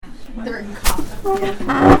They're in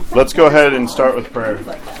common. Let's go ahead and start with prayer.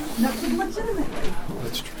 Legitimately.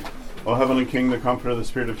 O Heavenly King, the Comforter, the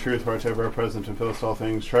Spirit of Truth, who art ever present and fillest all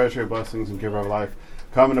things, treasure your blessings and give our life.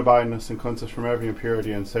 Come and abide in us and cleanse us from every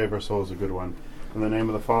impurity and save our souls, a good one. In the name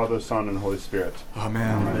of the Father, Son, and Holy Spirit.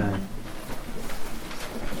 Amen. Amen.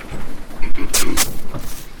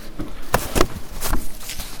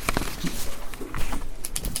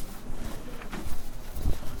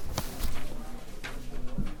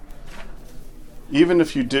 Even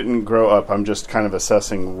if you didn't grow up, I'm just kind of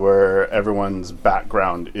assessing where everyone's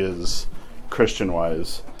background is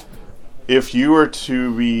Christian-wise. If you were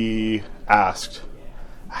to be asked,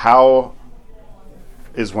 how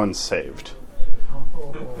is one saved?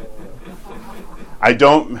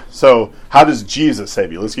 So how does Jesus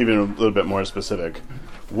save you? Let's give you a little bit more specific.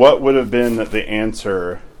 What would have been the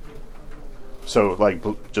answer? So,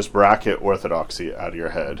 just bracket orthodoxy out of your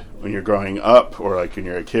head. When you're growing up, or when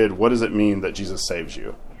you're a kid, what does it mean that Jesus saves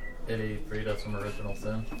you? That he freed us from original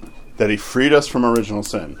sin. That he freed us from original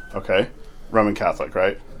sin. Okay. Roman Catholic,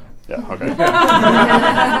 right? Yeah, okay.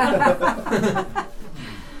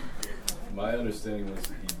 My understanding was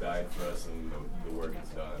he died for us and the work is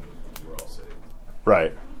done. We're all saved.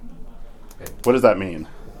 Right. Okay. What does that mean?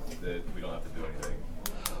 That we don't have to do anything.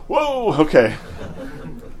 Whoa, okay.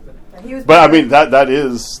 But I mean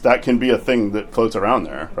that can be a thing that floats around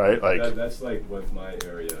there, right? That's what my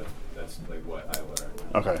area. That's what I learned.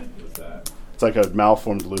 Okay. Was that. It's like a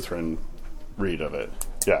malformed Lutheran read of it.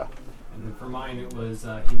 Yeah. And for mine, it was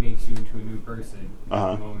he makes you into a new person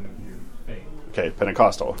at the moment of your faith. Okay,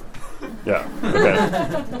 Pentecostal. Yeah.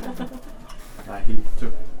 Okay. He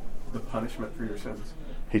took the punishment for your sins.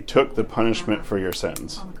 He took the punishment for your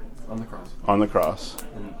sins. On the cross. On the cross.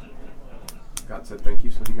 And God said thank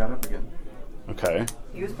you, so he got up again. Okay.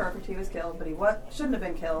 He was perfect, he was killed, but he shouldn't have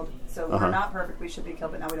been killed. So we're not perfect, we should be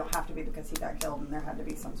killed, but now we don't have to be because he got killed and there had to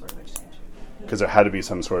be some sort of exchange. Because there had to be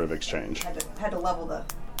some sort of exchange. Had to level the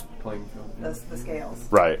playing field. The scales.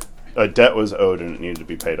 Right. A debt was owed and it needed to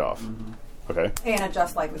be paid off. Mm-hmm. Okay. And a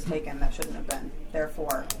just life was taken that shouldn't have been.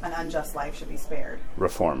 Therefore, an unjust life should be spared.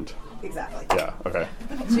 Reformed. Exactly. Yeah, okay.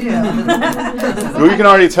 Yeah. We can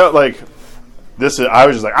already tell, I was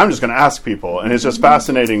just I'm just going to ask people, and it's just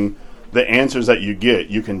fascinating the answers that you get.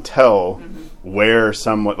 You can tell where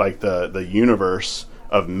somewhat the universe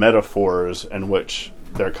of metaphors in which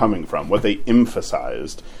they're coming from, what they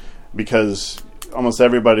emphasized, because almost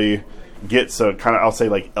everybody gets a kind of, I'll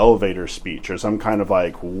say elevator speech or some kind of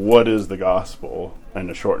what is the gospel in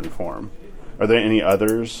a shortened form. Are there any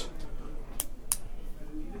others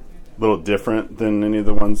a little different than any of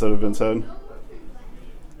the ones that have been said?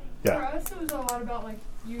 Yeah. For us, it was a lot about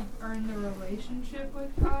you earn the relationship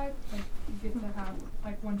with God. You get to have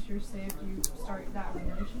once you're saved, you start that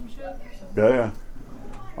relationship. So. Yeah.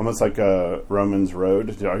 Almost like Romans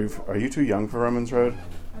Road. Are you too young for Romans Road?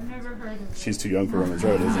 I've never heard of it. She's too young for Romans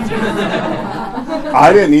Road, isn't she?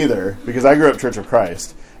 I didn't either, because I grew up Church of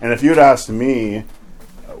Christ. And if you had asked me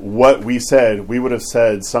what we said, we would have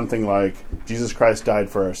said something like, Jesus Christ died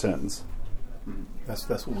for our sins. That's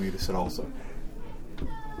what we would have said also.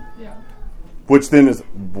 Yeah. Which then is,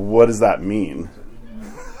 what does that mean?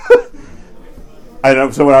 I know.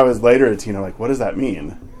 So when I was later a teen, I'm what does that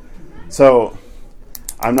mean? So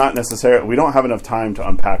I'm not necessarily, we don't have enough time to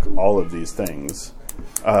unpack all of these things.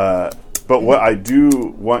 But what I do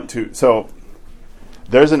want to, so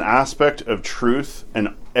there's an aspect of truth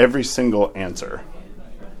in every single answer.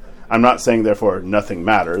 I'm not saying, therefore, nothing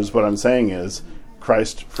matters. What I'm saying is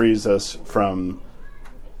Christ frees us from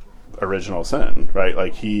original sin,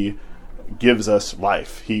 right? He gives us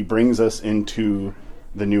life. He brings us into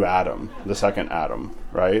the new Adam, the second Adam,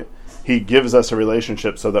 right? He gives us a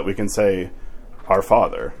relationship so that we can say, our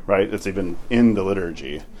Father, right? It's even in the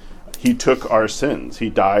liturgy. He took our sins. He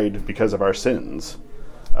died because of our sins.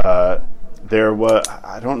 I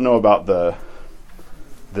don't know about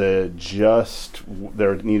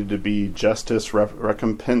there needed to be justice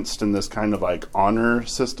recompensed in this kind of honor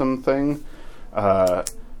system thing,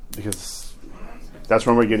 because that's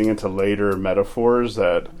when we're getting into later metaphors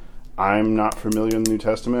that I'm not familiar in the New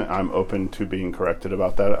Testament. I'm open to being corrected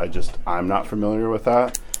about that. I'm not familiar with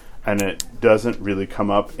that, and it doesn't really come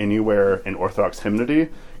up anywhere in Orthodox hymnody.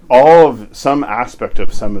 Some aspect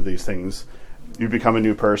of some of these things, you become a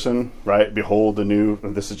new person, right? Behold the new,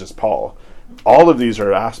 and this is just Paul. All of these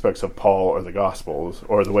are aspects of Paul or the Gospels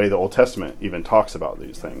or the way the Old Testament even talks about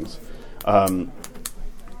these things.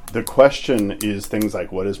 The question is things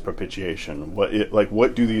like, what is propitiation?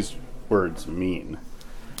 What do these words mean?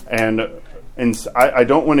 And I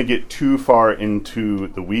don't want to get too far into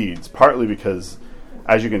the weeds, partly because,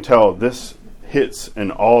 as you can tell, this hits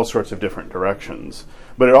in all sorts of different directions.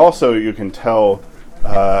 But it also, you can tell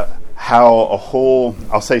how a whole,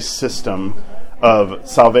 I'll say, system of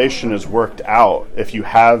salvation is worked out if you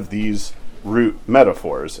have these root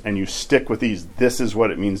metaphors and you stick with these. This is what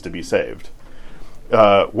it means to be saved.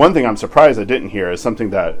 One thing I'm surprised I didn't hear is something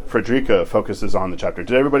that Frederica focuses on in the chapter.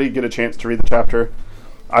 Did everybody get a chance to read the chapter?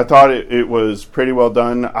 I thought it was pretty well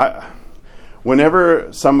done.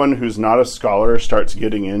 Whenever someone who's not a scholar starts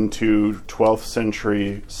getting into 12th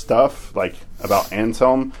century stuff, like about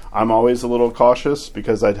Anselm, I'm always a little cautious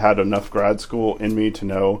because I'd had enough grad school in me to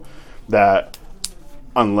know that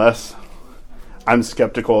unless I'm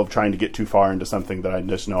skeptical of trying to get too far into something that I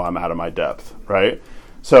just know I'm out of my depth, right?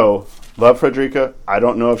 So, love Frederica. I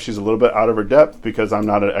don't know if she's a little bit out of her depth because I'm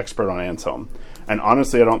not an expert on Anselm. And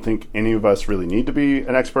honestly, I don't think any of us really need to be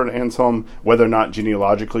an expert on Anselm, whether or not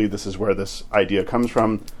genealogically this is where this idea comes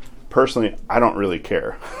from. Personally, I don't really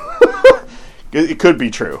care. It could be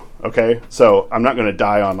true, okay? So I'm not going to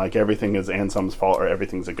die on like everything is Anselm's fault or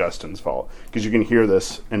everything's Augustine's fault, because you can hear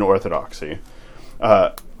this in orthodoxy.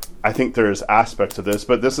 I think there's aspects of this,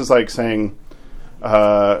 but this is like saying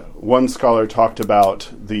one scholar talked about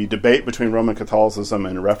the debate between Roman Catholicism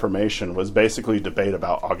and Reformation was basically a debate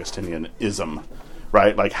about Augustinianism,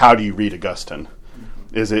 right? Like, how do you read Augustine?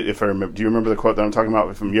 Is it, if I remember, do you remember the quote that I'm talking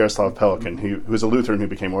about from Yaroslav Pelikan, who was a Lutheran who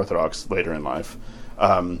became Orthodox later in life?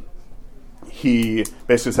 He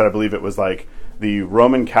basically said, I believe it was like the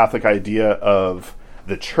Roman Catholic idea of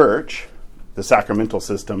the church, the sacramental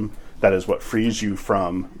system, that is what frees you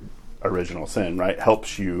from original sin, right?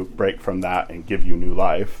 Helps you break from that and give you new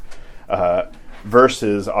life.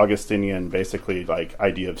 Versus Augustinian, basically like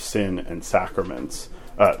idea of sin and sacraments.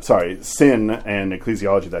 Sin and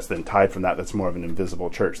ecclesiology that's then tied from that. That's more of an invisible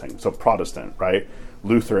church thing. So Protestant, right?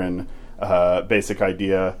 Lutheran, basic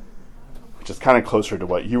idea, which is kind of closer to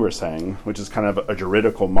what you were saying, which is kind of a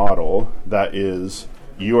juridical model that is,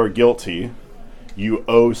 you are guilty, you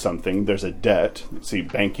owe something, there's a debt, see,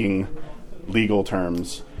 banking, legal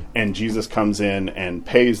terms, and Jesus comes in and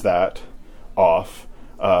pays that off,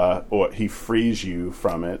 or he frees you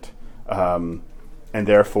from it, and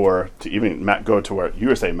therefore, to even go to where you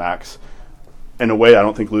were saying, Max, in a way I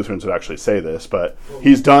don't think Lutherans would actually say this, but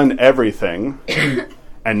he's done everything,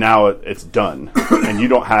 and now it's done, and you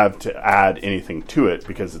don't have to add anything to it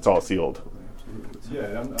because it's all sealed.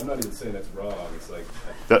 Yeah, I'm not even saying that's wrong. It's like...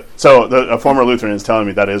 a former Lutheran is telling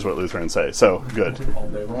me that is what Lutherans say, so good. All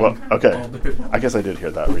day long. Well, okay. I guess I did hear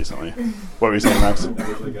that recently. What were you saying, Max?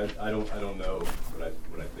 I don't know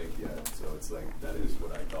what I think yet, so it's like, that is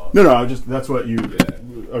what I thought. No, that's what you...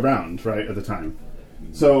 around, right, at the time.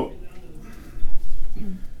 So...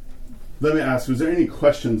 let me ask, was there any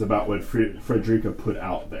questions about what Frederica put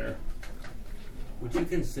out there? Would you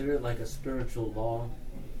consider it like a spiritual law,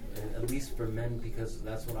 at least for men, because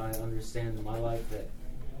that's what I understand in my life,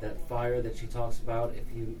 that fire that she talks about,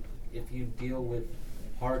 if you deal with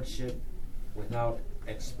hardship without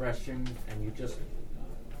expression and you just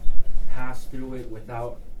pass through it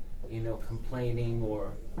without, complaining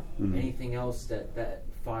or anything else, that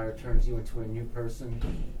fire turns you into a new person?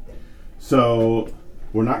 So...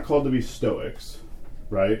 we're not called to be Stoics,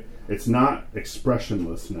 right? It's not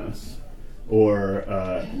expressionlessness. Or,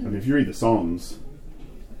 if you read the Psalms,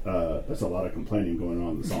 there's a lot of complaining going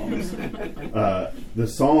on in the Psalms. The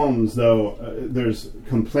Psalms, though, there's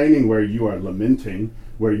complaining where you are lamenting,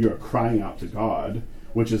 where you are crying out to God,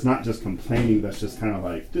 which is not just complaining that's just kind of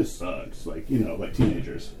like, this sucks, like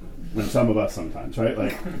teenagers. And some of us sometimes, right?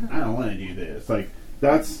 Like, I don't want to do this. Like,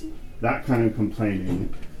 that's that kind of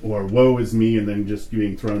complaining. Or woe is me, and then just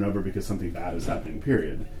being thrown over because something bad is happening,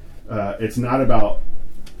 period. It's not about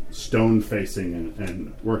stone-facing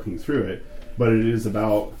and working through it, but it is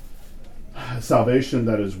about salvation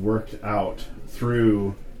that is worked out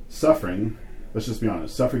through suffering. Let's just be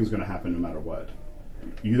honest, suffering is going to happen no matter what.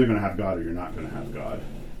 You're either going to have God or you're not going to have God.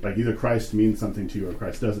 Like, either Christ means something to you or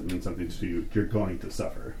Christ doesn't mean something to you. You're going to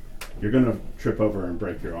suffer. You're going to trip over and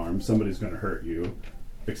break your arm. Somebody's going to hurt you,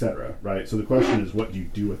 etc. Right? So the question is, what do you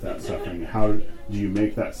do with that suffering? How do you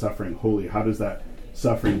make that suffering holy? How does that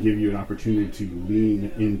suffering give you an opportunity to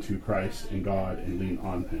lean into Christ and God and lean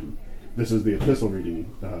on Him? This is the epistle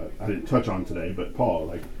reading I didn't touch on today, but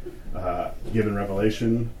Paul, given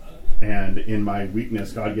revelation, and in my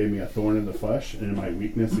weakness, God gave me a thorn in the flesh, and in my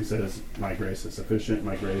weakness, He says, my grace is sufficient.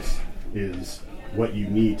 My grace is what you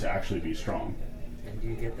need to actually be strong. And do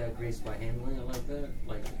you get that grace by handling it like that?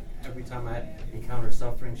 Like, every time I encounter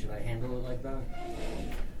suffering, should I handle it like that?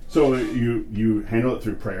 So you handle it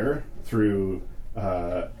through prayer, through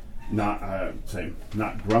not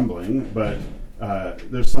grumbling, but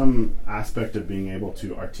there's some aspect of being able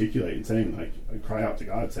to articulate and saying, like, cry out to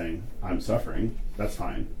God saying, I'm suffering. That's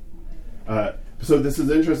fine. So this is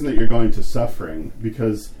interesting that you're going to suffering,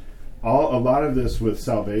 because a lot of this with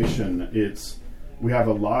salvation, we have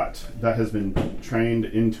a lot that has been trained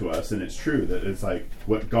into us, and it's true that it's like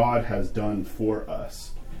what God has done for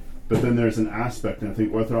us. But then there's an aspect, and I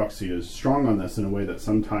think Orthodoxy is strong on this in a way that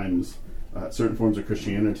sometimes certain forms of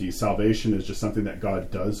Christianity, salvation is just something that God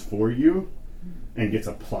does for you and gets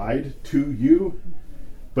applied to you,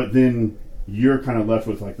 but then you're kind of left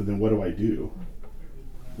with, like, then what do I do?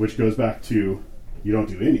 Which goes back to, you don't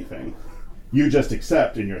do anything. You just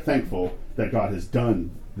accept and you're thankful that God has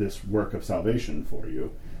done this work of salvation for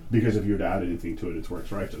you, because if you were to add anything to it, it's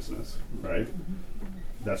works righteousness, right?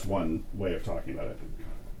 That's one way of talking about it.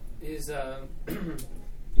 Is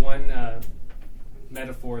one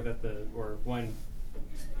metaphor that the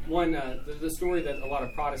story that a lot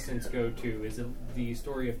of Protestants go to is the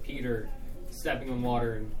story of Peter stepping on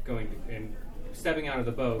water and and stepping out of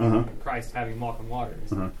the boat, and Christ having walk on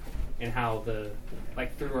waters, and how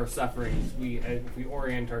through our sufferings we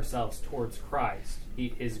orient ourselves towards Christ.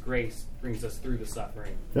 His grace brings us through the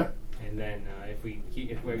suffering. Yeah. And then if we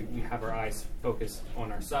have our eyes focused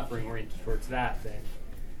on our suffering, oriented towards that, then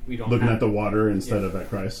we don't looking at the water instead of at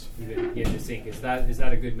Christ. You get to sink. Is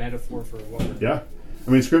that a good metaphor for what we're Yeah. I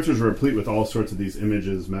mean, scriptures are replete with all sorts of these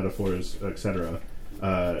images, metaphors, etc.,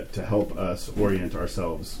 to help us orient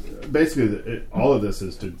ourselves. Basically, all of this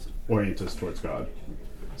is to orient us towards God.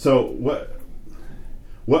 So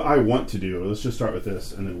what I want to do, let's just start with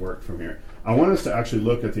this and then work from here. I want us to actually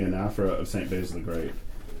look at the anaphora of St. Basil the Great.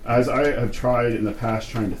 As I have tried in the past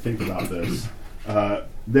trying to think about this,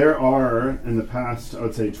 there are, in the past, I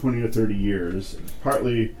would say 20 or 30 years,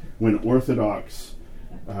 partly when Orthodox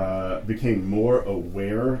became more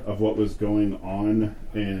aware of what was going on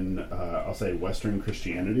in, I'll say, Western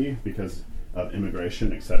Christianity because of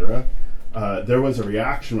immigration, etc., there was a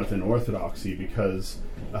reaction within Orthodoxy because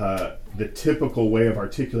the typical way of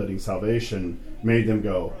articulating salvation made them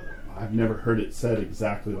go, I've never heard it said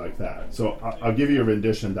exactly like that. So I'll give you a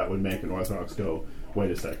rendition that would make an Orthodox go, wait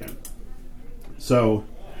a second. So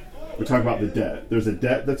we're talking about the debt. There's a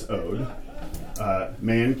debt that's owed.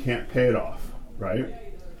 Man can't pay it off, right?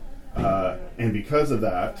 And because of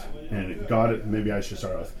that, and God, maybe I should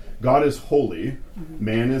start off. God is holy.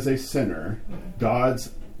 Man is a sinner.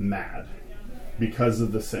 God's mad because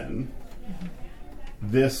of the sin.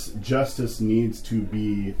 This justice needs to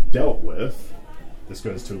be dealt with. This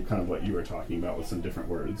goes to kind of what you were talking about with some different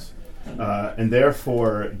words. And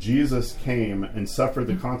therefore, Jesus came and suffered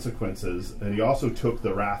the consequences, and he also took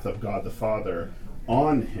the wrath of God the Father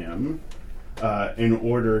on him in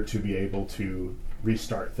order to be able to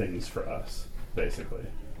restart things for us, basically.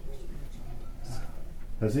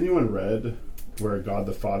 Has anyone read where God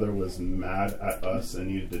the Father was mad at us and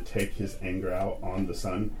needed to take his anger out on the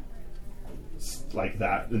Son? Like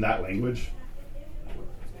that, in that language?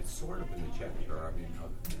 It's sort of in the chapter. I mean,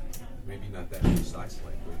 maybe not that precise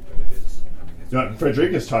language, but it is. I mean,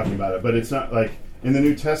 Frederick is talking about it, but it's not like in the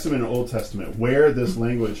New Testament and Old Testament where this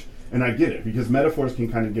language, and I get it, because metaphors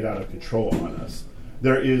can kind of get out of control on us.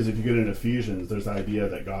 There is, if you get in Ephesians, there's the idea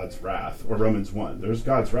that God's wrath, or Romans 1, there's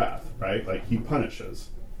God's wrath, right? Like, he punishes.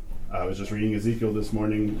 I was just reading Ezekiel this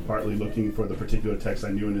morning, partly looking for the particular text I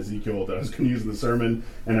knew in Ezekiel that I was going to use in the sermon,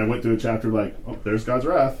 and I went through a chapter like, oh, there's God's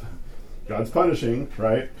wrath. God's punishing,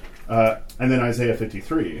 right? And then Isaiah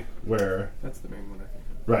 53, where... That's the main one, I think.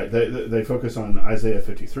 Right, they focus on Isaiah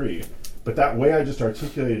 53, but that way I just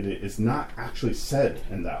articulated it is not actually said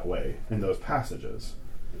in that way in those passages.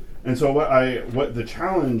 And so what the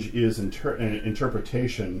challenge is in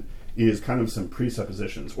interpretation is kind of some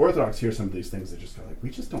presuppositions. Orthodox hear some of these things that just go like,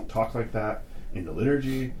 we just don't talk like that in the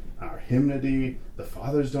liturgy, our hymnody, the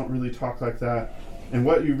fathers don't really talk like that. And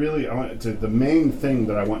what you really, the main thing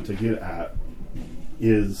that I want to get at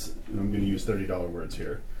is, and I'm going to use $30 words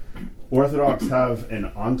here, Orthodox have an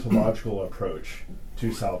ontological approach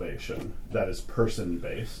to salvation that is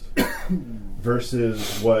person-based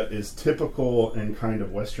versus what is typical in kind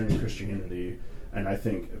of Western Christianity, and I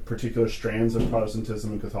think particular strands of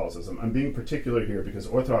Protestantism and Catholicism. I'm being particular here because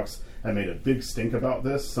Orthodox have made a big stink about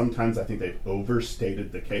this. Sometimes I think they've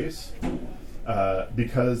overstated the case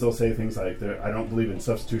because they'll say things like, I don't believe in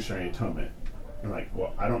substitutionary atonement. I'm like,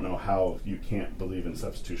 well, I don't know how you can't believe in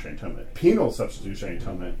substitutionary atonement. Penal substitutionary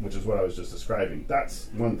atonement, which is what I was just describing, that's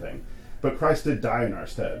one thing. But Christ did die in our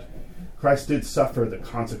stead. Christ did suffer the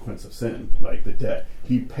consequence of sin, like the debt.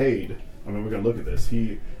 He paid. I mean, we're going to look at this.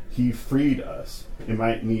 He freed us. It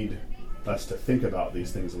might need us to think about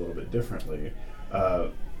these things a little bit differently.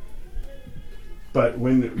 But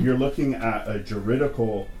when you're looking at a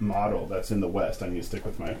juridical model that's in the West, I need to stick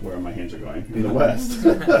with where my hands are going, in the West,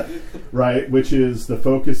 right? Which is, the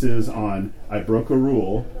focus is on, I broke a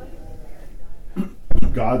rule,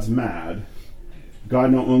 God's mad,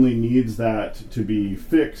 God not only needs that to be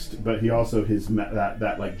fixed, but he also,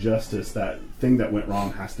 that like justice, that thing that went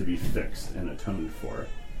wrong has to be fixed and atoned for.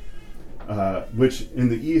 Which in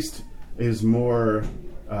the East is more,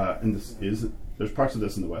 there's parts of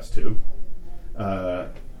this in the West too,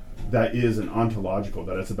 that is an ontological,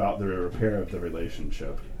 that it's about the repair of the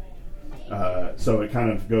relationship. So it kind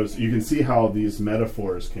of goes, you can see how these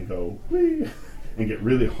metaphors can go whee, and get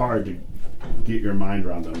really hard to get your mind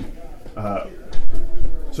around them.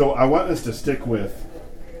 So I want us to stick with,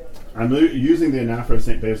 I'm using the anaphora of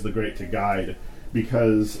St. Basil the Great to guide,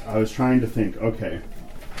 because I was trying to think, okay,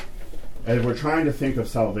 as we're trying to think of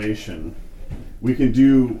salvation, we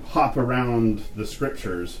can hop around the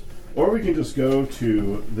scriptures, or we can just go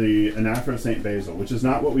to the anaphora of St. Basil, which is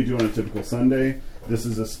not what we do on a typical Sunday. This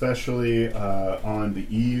is especially on the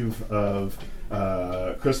eve of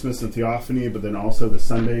Christmas and Theophany, but then also the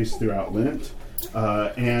Sundays throughout Lent.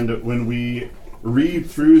 And when we read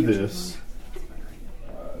through this,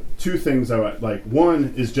 two things I like.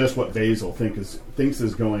 One is just what Basil thinks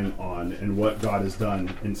is going on and what God has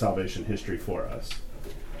done in salvation history for us.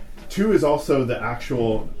 Two is also the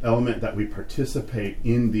actual element that we participate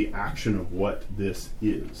in the action of what this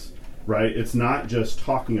is, right? It's not just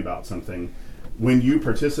talking about something. When you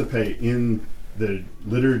participate in the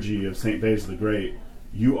liturgy of St. Basil the Great,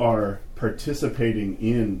 you are participating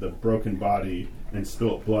in the broken body and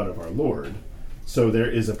spilt blood of our Lord. So there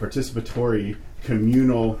is a participatory,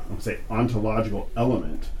 communal, ontological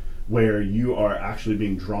element where you are actually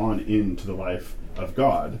being drawn into the life of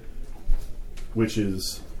God, which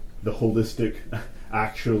is the holistic,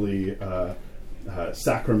 actually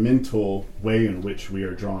sacramental way in which we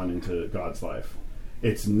are drawn into God's life.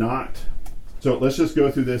 It's not. So let's just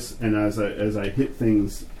go through this, and as I hit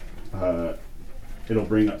things, it'll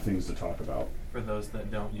bring up things to talk about. For those that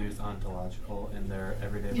don't use ontological in their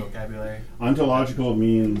everyday vocabulary, ontological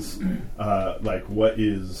means like what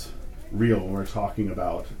is real when we're talking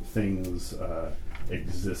about things'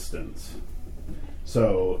 existence.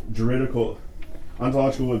 So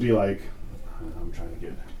ontological would be like, I'm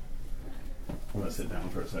going to sit down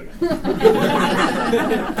for a second.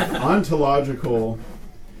 Ontological,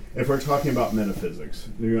 if we're talking about metaphysics,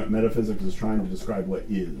 metaphysics is trying to describe what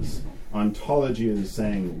is. Ontology is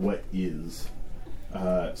saying what is.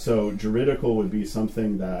 So juridical would be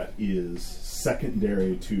something that is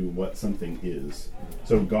secondary to what something is.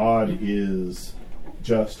 So God is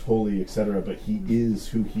just, holy, etc., but he is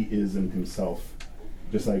who he is in himself.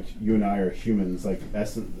 Just like you and I are humans, like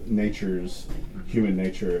nature's human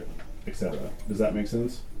nature, etc. Does that make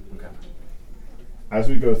sense? Okay. As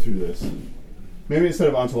we go through this, maybe instead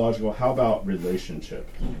of ontological, how about relationship,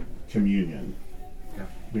 communion? Yeah.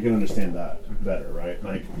 We can understand that better, right?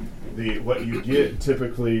 Like what you get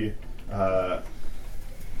typically out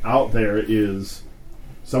there is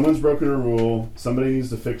someone's broken a rule, somebody needs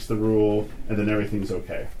to fix the rule, and then everything's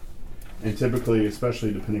okay. And typically,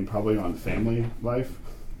 especially depending probably on family life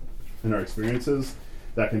and our experiences,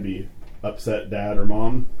 that can be upset dad or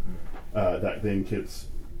mom that then gets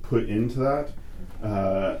put into that,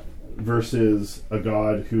 versus a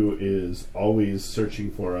God who is always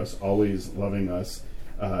searching for us, always loving us,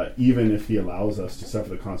 even if he allows us to suffer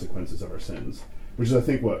the consequences of our sins, which is, I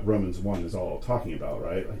think, what Romans 1 is all talking about,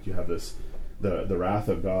 right? Like you have this, the wrath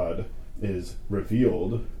of God is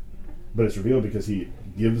revealed, but it's revealed because he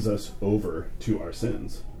gives us over to our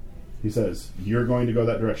sins. He says, you're going to go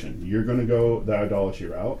that direction. You're going to go the idolatry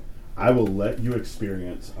route. I will let you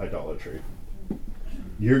experience idolatry.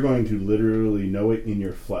 You're going to literally know it in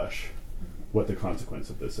your flesh what the consequence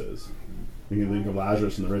of this is. You can think of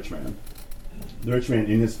Lazarus and the rich man. The rich man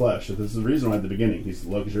in his flesh, this is the reason why at the beginning, he's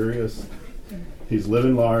luxurious, he's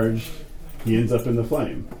living large, he ends up in the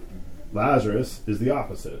flame. Lazarus is the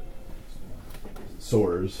opposite.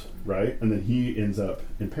 Soars, right? And then he ends up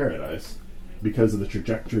in paradise because of the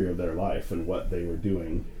trajectory of their life and what they were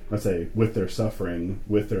doing, let's say, with their suffering,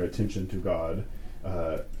 with their attention to God.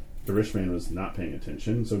 The rich man was not paying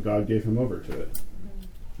attention, so God gave him over to it.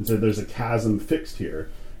 And so there's a chasm fixed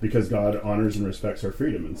here because God honors and respects our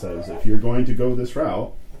freedom and says, if you're going to go this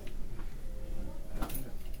route.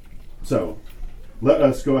 So let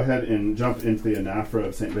us go ahead and jump into the anaphora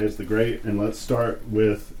of St. Basil the Great, and let's start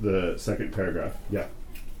with the second paragraph. Yeah.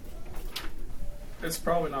 It's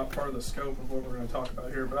probably not part of the scope of what we're going to talk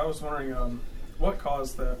about here, but I was wondering what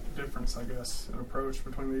caused that difference, I guess, in approach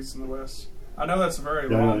between the East and the West. I know that's a very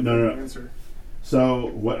long answer. So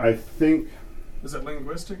what I think, Is it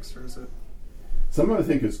linguistics or is it? Some of it I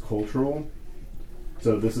think is cultural.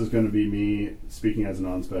 So this is going to be me speaking as a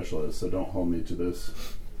non-specialist, so don't hold me to this.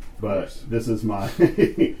 But this is my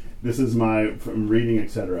from reading,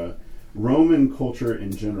 etc. Roman culture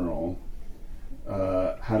in general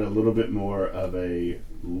had a little bit more of a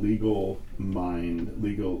legal mind.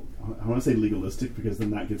 I want to say legalistic because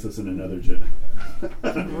then that gets us in another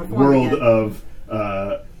world of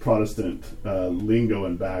Protestant lingo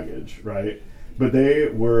and baggage, right? But they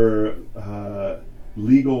were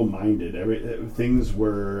legal-minded. Things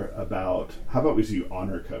were about, how about we see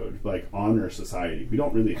honor code, like honor society. We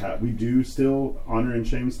don't really have, we do still honor and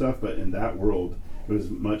shame stuff, but in that world, it was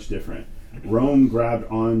much different. Rome grabbed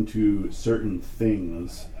onto certain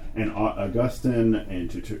things, and Augustine,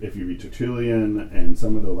 and if you read Tertullian, and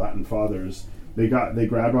some of the Latin fathers, they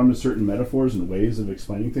grabbed onto certain metaphors and ways of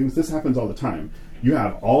explaining things. This happens all the time. You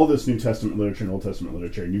have all this New Testament literature and Old Testament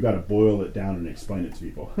literature, and you got to boil it down and explain it to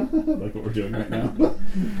people, like what we're doing right now.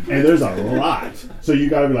 And there's a lot, so you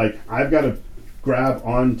got to be like, I've got to grab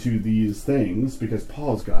onto these things because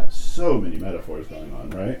Paul's got so many metaphors going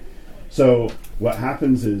on, right? So what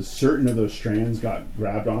happens is certain of those strands got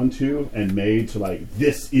grabbed onto and made to like,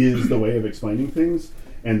 this is the way of explaining things.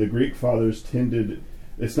 And the Greek fathers tended,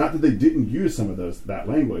 it's not that they didn't use some of that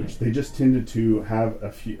language, they just tended to have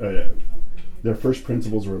a few, their first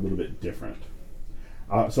principles were a little bit different.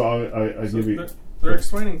 So I'll give you... They're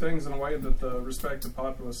explaining things in a way that the respective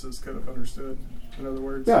populaces could have understood. In other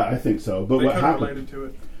words, yeah, I think so. But they what could have happened? related to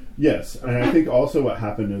it. Yes, and I think also what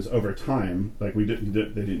happened is over time, like they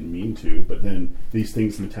didn't mean to, but then these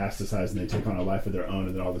things metastasize and they take on a life of their own,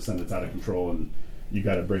 and then all of a sudden it's out of control, and you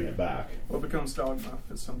got to bring it back. Well, it becomes dogma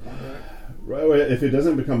at some point, right? Right. If it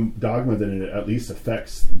doesn't become dogma, then it at least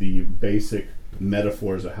affects the basic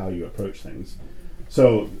metaphors of how you approach things.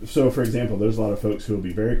 So for example, there's a lot of folks who will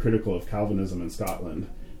be very critical of Calvinism in Scotland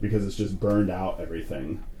because it's just burned out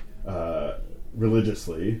everything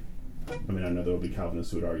religiously. I mean, I know there will be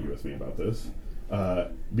Calvinists who would argue with me about this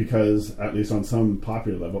because, at least on some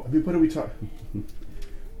popular level, I mean, what are we talking?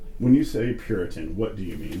 When you say Puritan, what do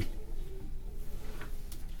you mean?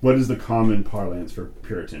 What is the common parlance for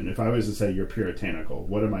Puritan? If I was to say you're puritanical,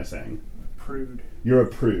 what am I saying? Prude. You're a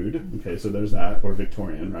prude. Okay, so there's that. Or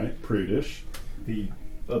Victorian, right? Prudish. The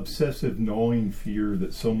obsessive gnawing fear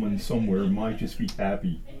that someone somewhere might just be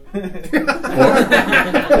happy. or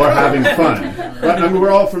having fun. But, I mean, we're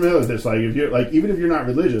all familiar with this. Like, if you're like, even if you're not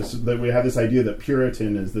religious, that we have this idea that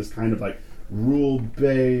Puritan is this kind of like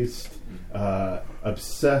rule-based,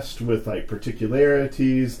 obsessed with like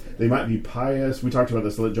particularities. They might be pious. We joked about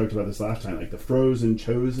this last time. Like the frozen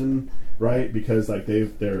chosen, right? Because like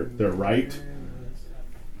they're right.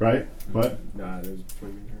 Right? What? Nah, it was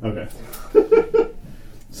between me. Okay.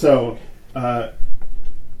 So,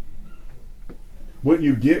 what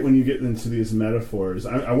you get when you get into these metaphors,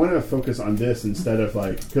 I want to focus on this instead of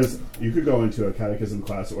like, because you could go into a catechism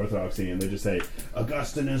class at Orthodoxy and they just say,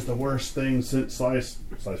 Augustine is the worst thing since sliced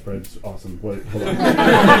bread's awesome. Wait, hold on.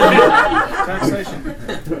 Taxation.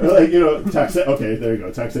 Like, okay, there you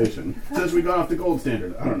go, taxation. Says we got off the gold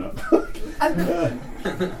standard. I don't know.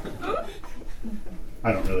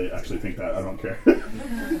 I don't really actually think that. I don't care.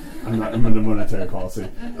 I'm in the monetary policy.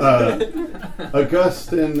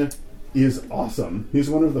 Augustine is awesome. He's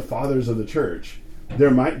one of the fathers of the church. There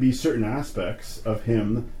might be certain aspects of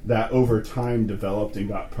him that over time developed and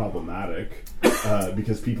got problematic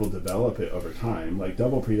because people develop it over time. Like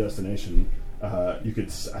double predestination, I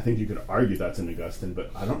think you could argue that's in Augustine, but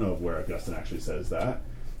I don't know where Augustine actually says that.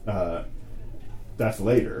 That's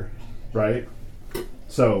later, right?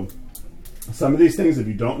 So some of these things, if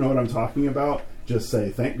you don't know what I'm talking about, just say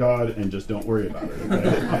thank God and just don't worry about it.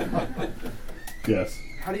 Okay? Yes.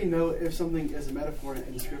 How do you know if something is a metaphor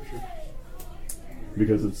in Scripture?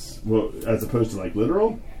 Because it's, well, as opposed to like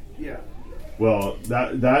literal? Yeah. Well,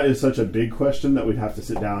 that is such a big question that we'd have to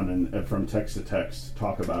sit down and from text to text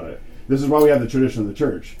talk about it. This is why we have the tradition of the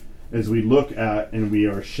church, is we look at and we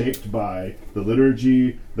are shaped by the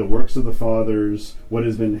liturgy, the works of the fathers, what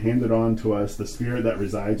has been handed on to us, the spirit that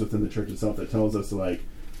resides within the church itself that tells us like,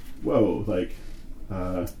 whoa, like,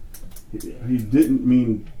 he didn't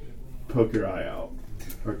mean poke your eye out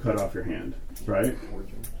or cut off your hand, right?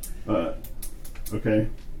 Okay,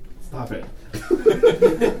 stop it.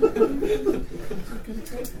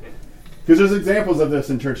 Because there's examples of this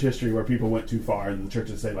in church history where people went too far and the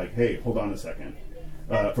churches say like, hey, hold on a second.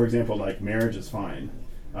 For example, like marriage is fine.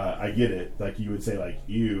 I get it. Like you would say like,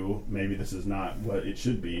 maybe this is not what it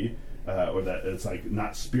should be, or that it's like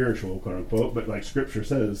not spiritual, quote unquote, but like scripture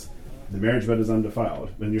says the marriage bed is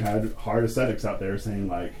undefiled. Then you had hard ascetics out there saying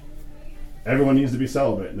like, everyone needs to be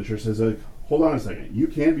celibate. And the church says like, hold on a second. You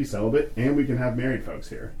can be celibate, and we can have married folks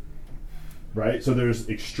here. Right? So there's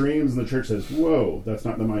extremes, and the church says, whoa, that's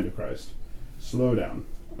not the mind of Christ. Slow down.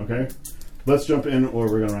 Okay? Let's jump in, or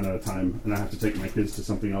we're going to run out of time, and I have to take my kids to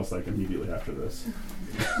something else like immediately after this.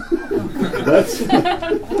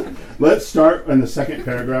 Let's start in the second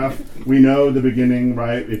paragraph. We know the beginning,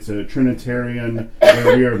 right? It's a Trinitarian,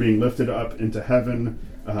 where we are being lifted up into heaven.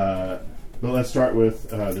 But let's start with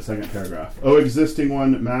the second paragraph. O existing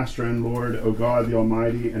one, Master and Lord, O God, the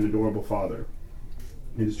Almighty and adorable Father.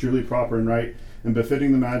 It is truly proper and right and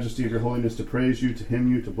befitting the majesty of your holiness to praise you, to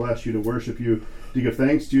hymn you, to bless you, to worship you, to give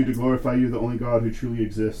thanks to you, to glorify you, the only God who truly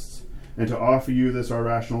exists, and to offer you this our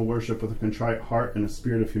rational worship with a contrite heart and a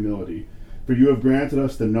spirit of humility. For you have granted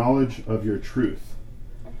us the knowledge of your truth.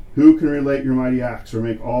 Who can relate your mighty acts or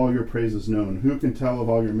make all your praises known? Who can tell of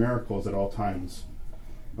all your miracles at all times?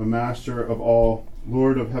 O Master of all,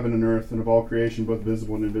 Lord of heaven and earth, and of all creation, both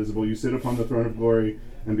visible and invisible, you sit upon the throne of glory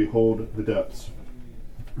and behold the depths.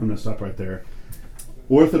 I'm going to stop right there.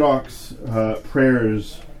 Orthodox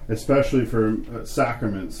prayers, especially for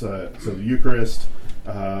sacraments, so the Eucharist,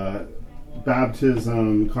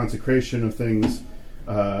 baptism, consecration of things,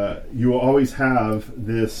 you will always have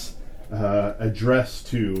this address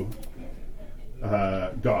to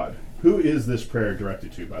God. Who is this prayer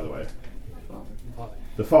directed to, by the way?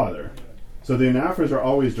 The Father. So the anaphoras are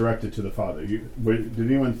always directed to the Father. Did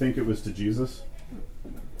anyone think it was to Jesus?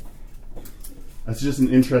 That's just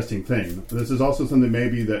an interesting thing. This is also something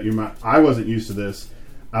maybe that you might... I wasn't used to this,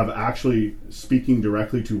 of actually speaking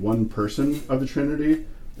directly to one person of the Trinity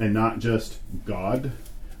and not just God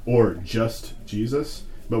or just Jesus.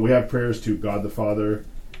 But we have prayers to God the Father,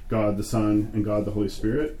 God the Son, and God the Holy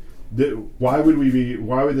Spirit. Why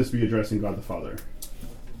would this be addressing God the Father?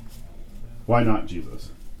 Why not Jesus?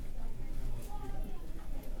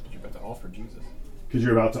 You're about to offer Jesus. Because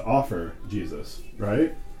you're about to offer Jesus,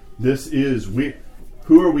 right? This is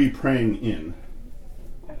who are we praying in?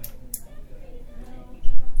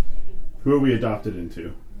 Who are we adopted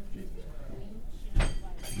into?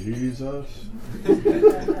 Jesus.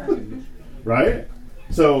 Right?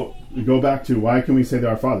 So we go back to why can we say the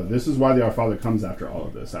Our Father? This is why the Our Father comes after all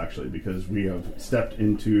of this, actually, because we have stepped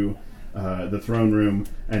into the throne room,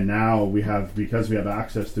 and now because we have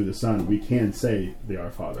access through the Son, we can say the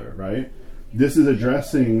Our Father, right? This is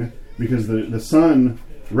addressing, because the Son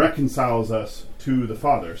reconciles us to the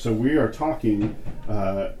Father. So we are talking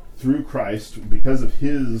through Christ because of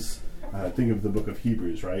his, think of the book of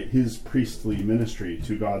Hebrews, right? His priestly ministry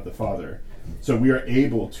to God the Father. So we are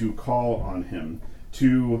able to call on him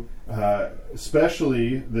to,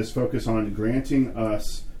 especially this focus on granting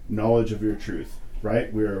us knowledge of your truth,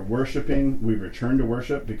 right? We're worshiping, we return to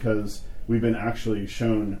worship because we've been actually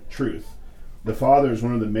shown truth. The Father is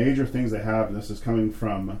one of the major things they have, and this is coming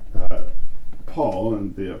from Paul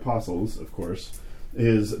and the apostles, of course,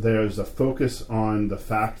 is there's a focus on the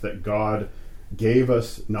fact that God gave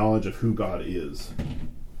us knowledge of who God is,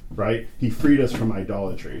 right? He freed us from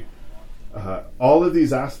idolatry. All of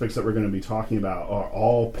these aspects that we're going to be talking about are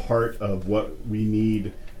all part of what we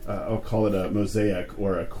need, I'll call it a mosaic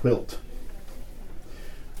or a quilt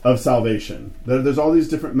of salvation. There's all these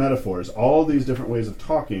different metaphors, all these different ways of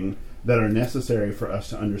talking that are necessary for us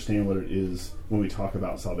to understand what it is when we talk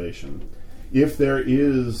about salvation. If there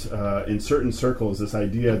is, in certain circles, this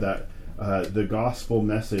idea that the gospel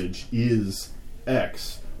message is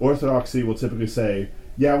X, Orthodoxy will typically say,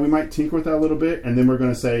 yeah, we might tinker with that a little bit, and then we're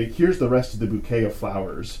going to say, here's the rest of the bouquet of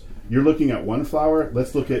flowers. You're looking at one flower,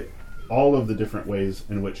 let's look at all of the different ways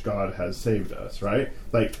in which God has saved us, right?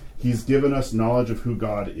 Like, he's given us knowledge of who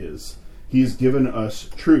God is. He's given us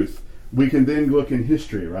truth. We can then look in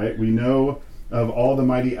history, right? We know of all the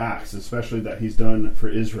mighty acts, especially that he's done for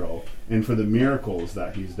Israel, and for the miracles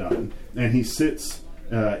that he's done. And he sits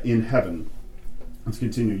in heaven. Let's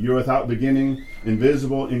continue. You're without beginning,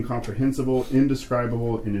 invisible, incomprehensible,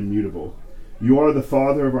 indescribable, and immutable. You are the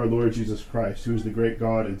Father of our Lord Jesus Christ, who is the great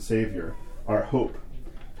God and Savior, our hope.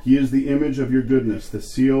 He is the image of your goodness, the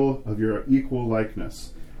seal of your equal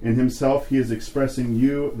likeness. In himself he is expressing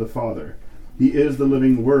you, the Father. He is the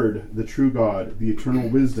living Word, the true God, the eternal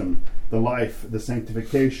wisdom, the life, the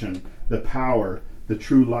sanctification, the power, the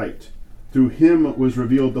true light. Through him was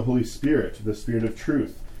revealed the Holy Spirit, the Spirit of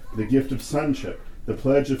truth, the gift of sonship, the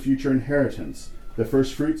pledge of future inheritance, the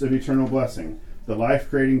first fruits of eternal blessing, the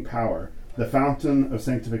life-creating power, the fountain of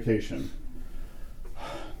sanctification.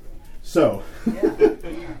 So,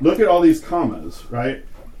 look at all these commas, right?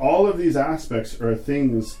 All of these aspects are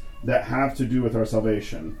things that have to do with our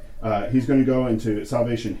salvation. He's going to go into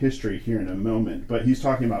salvation history here in a moment, but he's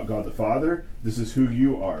talking about God the Father. This is who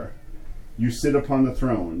you are. You sit upon the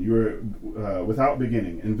throne. You are without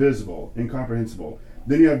beginning, invisible, incomprehensible.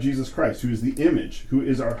 Then you have Jesus Christ, who is the image, who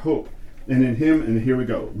is our hope. And in him, and here we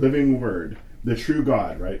go, living word, the true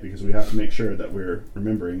God, right? Because we have to make sure that we're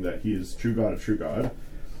remembering that he is true God of true God.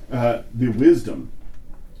 The wisdom,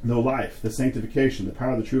 the life, the sanctification, the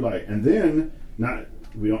power of the true light. And then,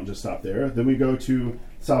 we don't just stop there. Then we go to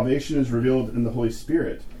salvation is revealed in the Holy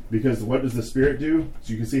Spirit. Because what does the Spirit do?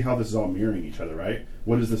 So you can see how this is all mirroring each other, right?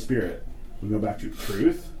 What is the Spirit? We go back to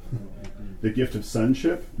truth, the gift of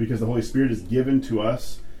sonship, because the Holy Spirit is given to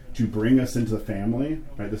us to bring us into the family,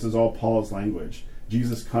 right? This is all Paul's language.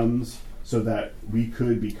 Jesus comes so that we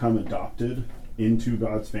could become adopted into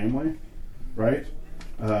God's family, right?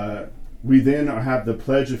 We then have the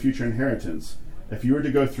pledge of future inheritance. If you were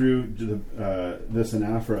to go through this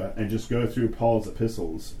anaphora and just go through Paul's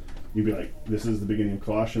epistles, you'd be like, this is the beginning of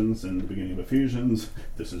Colossians and the beginning of Ephesians,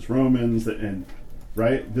 this is Romans, and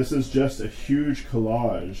right? This is just a huge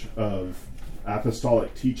collage of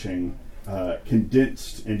apostolic teaching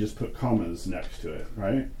condensed and just put commas next to it,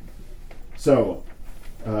 right? So,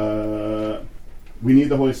 we need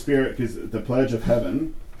the Holy Spirit because the pledge of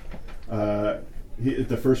heaven,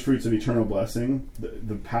 the first fruits of eternal blessing,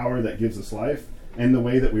 the power that gives us life, and the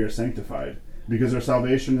way that we are sanctified. Because our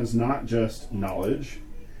salvation is not just knowledge.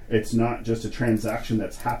 It's not just a transaction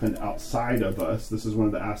that's happened outside of us. This is one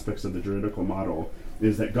of the aspects of the juridical model,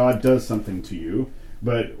 is that God does something to you.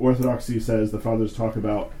 But Orthodoxy says, the fathers talk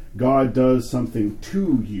about, God does something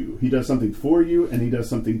to you. He does something for you, and he does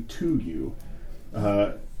something to you.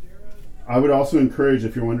 I would also encourage,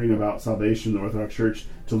 if you're wondering about salvation in the Orthodox Church,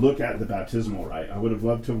 to look at the baptismal rite. I would have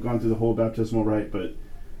loved to have gone through the whole baptismal rite, but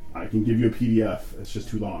I can give you a PDF. It's just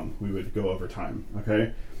too long. We would go over time,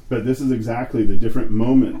 okay? But this is exactly the different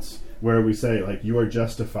moments where we say, like, you are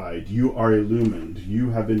justified, you are illumined, you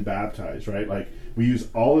have been baptized, right? Like, we use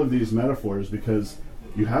all of these metaphors because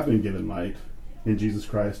you have been given light in Jesus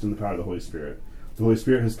Christ and the power of the Holy Spirit. The Holy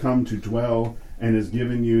Spirit has come to dwell and has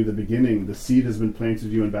given you the beginning. The seed has been planted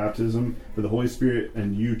in you in baptism for the Holy Spirit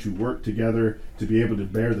and you to work together to be able to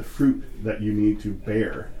bear the fruit that you need to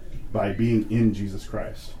bear by being in Jesus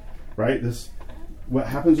Christ, right? What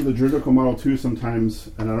happens with the juridical model too sometimes,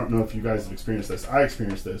 and I don't know if you guys have experienced this, I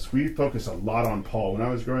experienced this. We focus a lot on Paul when I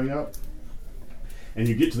was growing up, and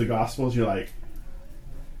you get to the Gospels, you're like,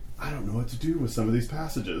 I don't know what to do with some of these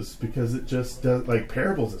passages, because it just does, like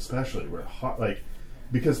parables especially, were hot, like,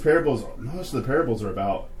 because most of the parables are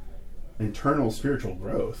about internal spiritual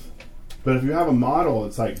growth. But if you have a model,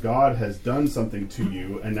 it's like God has done something to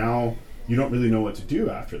you, and now you don't really know what to do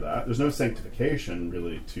after that. There's no sanctification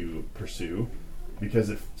really to pursue,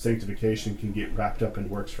 because if sanctification can get wrapped up in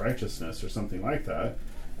works righteousness or something like that,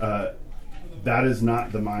 that is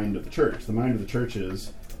not the mind of the church. The mind of the church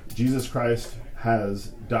is Jesus Christ has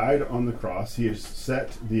died on the cross. He has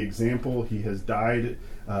set the example. He has died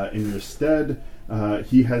in your stead.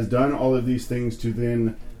 He has done all of these things to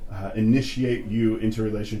then initiate you into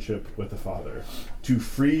relationship with the Father, to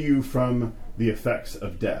free you from the effects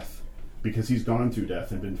of death, because he's gone through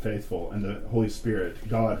death and been faithful, and the Holy Spirit,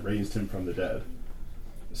 God, raised him from the dead.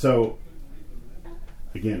 So,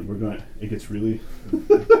 again, it gets really...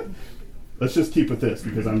 Let's just keep with this,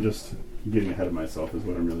 because I'm just getting ahead of myself is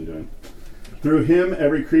what I'm really doing. Through him,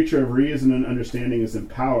 every creature of reason and understanding is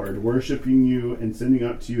empowered, worshiping you and sending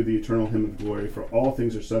up to you the eternal hymn of glory, for all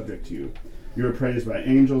things are subject to you. You are praised by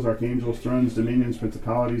angels, archangels, thrones, dominions,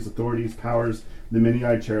 principalities, authorities, powers, the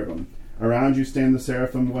many-eyed cherubim. Around you stand the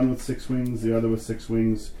seraphim, one with 6 wings, the other with 6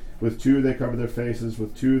 wings. With 2 they cover their faces,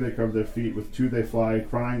 with 2 they cover their feet, with 2 they fly,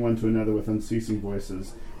 crying one to another with unceasing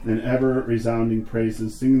voices, and ever resounding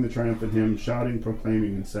praises, singing the triumphant hymn, shouting,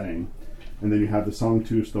 proclaiming, and saying. And then you have the song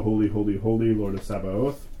to the Holy, Holy, Holy, Lord of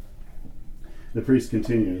Sabaoth. The priest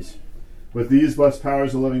continues, with these blessed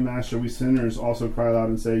powers, the loving Master, we sinners also cry aloud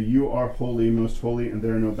and say, you are holy, most holy, and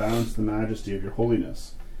there are no bounds to the majesty of your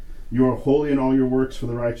holiness. You are holy in all your works for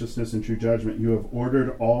the righteousness and true judgment. You have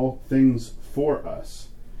ordered all things for us.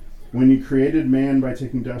 When you created man by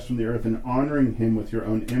taking dust from the earth and honoring him with your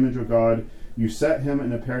own image, O God, you set him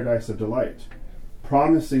in a paradise of delight,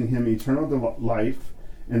 promising him eternal life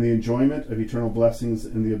and the enjoyment of eternal blessings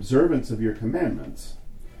in the observance of your commandments.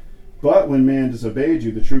 But when man disobeyed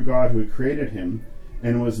you, the true God who had created him,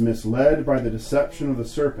 and was misled by the deception of the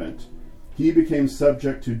serpent, he became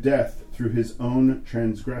subject to death through his own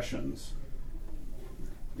transgressions.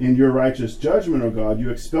 In your righteous judgment, O God, you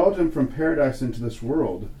expelled him from paradise into this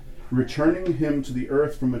world, returning him to the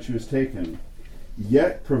earth from which he was taken,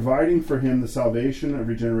 yet providing for him the salvation of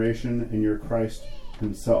regeneration in your Christ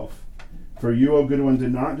himself. For you, O good one,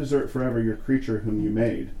 did not desert forever your creature whom you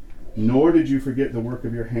made, Nor did you forget the work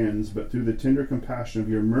of your hands, but through the tender compassion of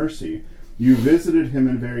your mercy, you visited him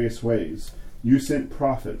in various ways. You sent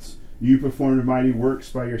prophets. You performed mighty works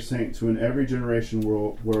by your saints, who in every generation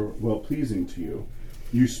were well-pleasing to you.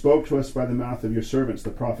 You spoke to us by the mouth of your servants, the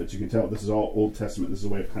prophets. You can tell this is all Old Testament. This is a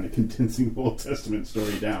way of kind of condensing the Old Testament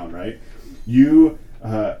story down, right? You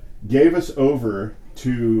gave us over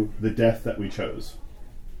to the death that we chose.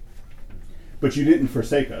 But you didn't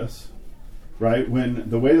forsake us, right? When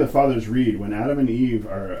the way the fathers read, when Adam and Eve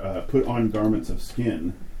are put on garments of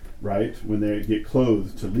skin, right? When they get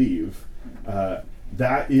clothed to leave,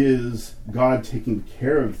 that is God taking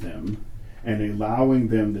care of them and allowing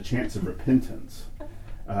them the chance of repentance.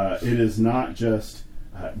 It is not just,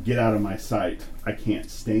 get out of my sight, I can't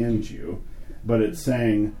stand you, but it's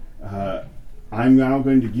saying, I'm now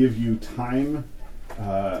going to give you time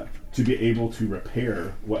to be able to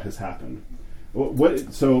repair what has happened.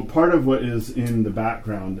 So part of what is in the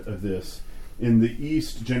background of this, in the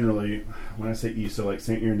East generally, when I say East, so like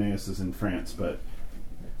St. Irenaeus is in France, but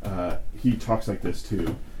he talks like this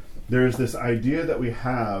too. There's this idea that we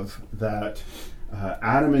have that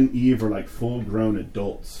Adam and Eve are like full-grown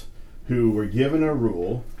adults who were given a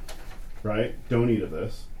rule, right? Don't eat of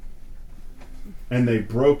this. And they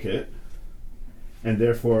broke it, and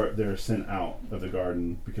therefore they're sent out of the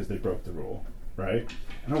garden because they broke the rule, right?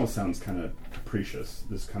 It almost sounds kind of capricious.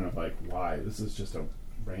 This kind of like, why? This is just a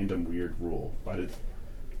random weird rule.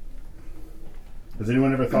 Has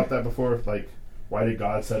anyone ever thought that before? Like, why did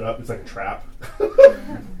God set up? It's like a trap.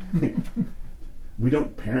 We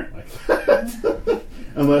don't parent like that.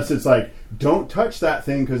 Unless it's like, don't touch that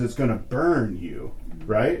thing because it's going to burn you,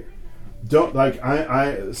 right? Don't, like,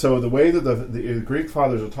 so the way that the Greek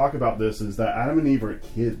fathers will talk about this is that Adam and Eve are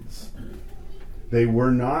kids. They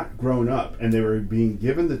were not grown up, and they were being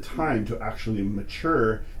given the time to actually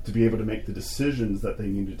mature to be able to make the decisions that they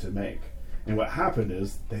needed to make. And what happened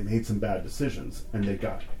is they made some bad decisions, and they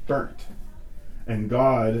got burnt. And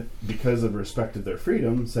God, because of respect of their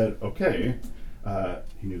freedom, said, okay,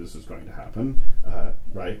 he knew this was going to happen,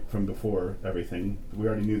 right, from before everything. We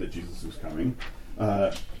already knew that Jesus was coming.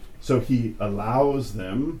 So he allows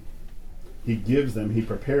them, he gives them, he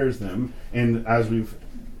prepares them, and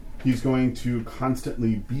he's going to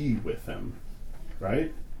constantly be with them,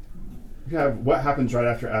 right? You have what happens right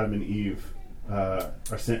after Adam and Eve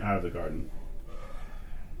are sent out of the garden.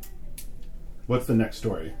 What's the next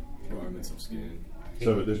story? Garments of skin.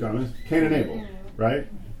 So there's garments. Cain and Abel, right?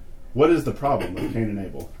 What is the problem with Cain and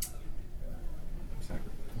Abel?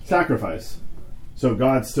 Sacrifice. So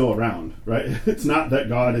God's still around, right? It's not that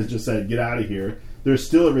God has just said, get out of here. There's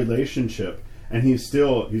still a relationship, and he's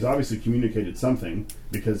obviously communicated something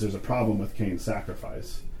because there's a problem with Cain's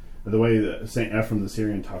sacrifice. The way that St. Ephraim the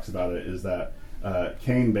Syrian talks about it is that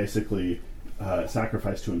Cain basically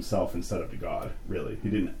sacrificed to himself instead of to God, really. He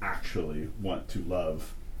didn't actually want to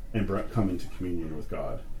love and come into communion with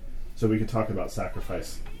God. So we could talk about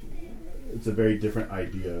sacrifice. It's a very different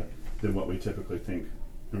idea than what we typically think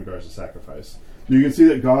in regards to sacrifice. You can see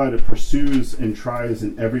that God pursues and tries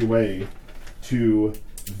in every way to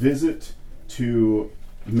visit, to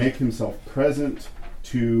make himself present,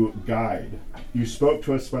 to guide. You spoke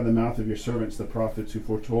to us by the mouth of your servants, the prophets, who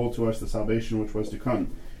foretold to us the salvation which was to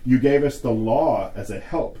come. You gave us the law as a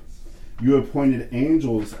help. You appointed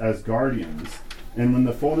angels as guardians. And when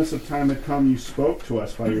the fullness of time had come, you spoke to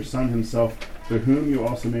us by your Son himself, through whom you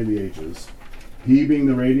also made the ages. He being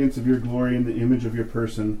the radiance of your glory and the image of your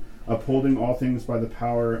person, upholding all things by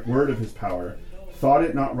the word of his power, thought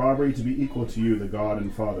it not robbery to be equal to you, the God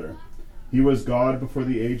and Father. He was God before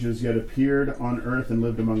the ages, yet appeared on earth and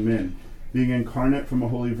lived among men. Being incarnate from a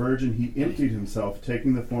holy virgin, he emptied himself,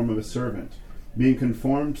 taking the form of a servant, being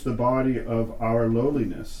conformed to the body of our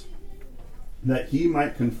lowliness, that he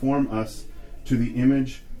might conform us to the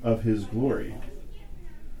image of his glory.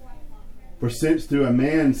 For since through a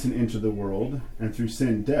man sin entered the world, and through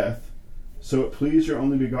sin death, so it pleased your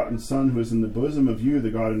only begotten Son, who is in the bosom of you, the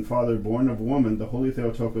God and Father, born of woman, the Holy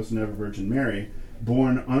Theotokos and ever Virgin Mary,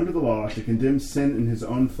 born under the law, to condemn sin in his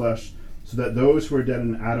own flesh, so that those who are dead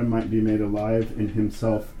in Adam might be made alive in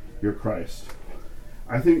himself, your Christ.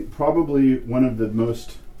 I think probably one of the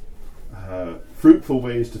most fruitful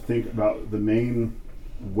ways to think about the main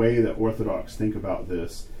way that Orthodox think about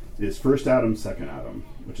this is first Adam, second Adam,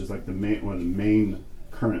 which is like one of the main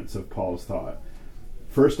currents of Paul's thought.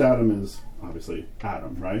 First Adam is obviously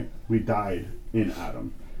Adam, right? We died in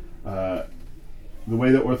Adam. The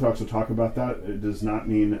way that Orthodox will talk about that, it does not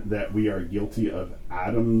mean that we are guilty of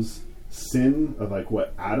Adam's sin, of like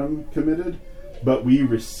what Adam committed, but we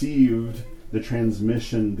received the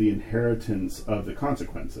transmission, the inheritance of the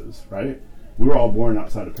consequences, right? we were all born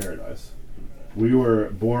outside of paradise. We were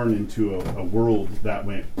born into a world that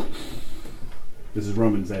went, this is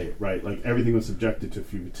Romans 8, right? Like everything was subjected to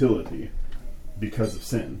futility because of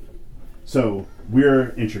sin. So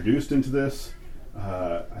we're introduced into this.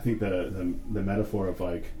 I think the metaphor of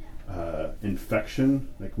like infection,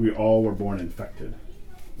 like we all were born infected,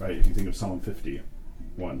 right? If you think of Psalm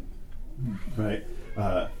 51, right?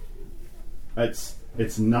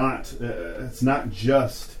 It's not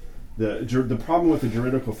just the problem with the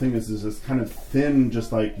juridical thing is this kind of thin,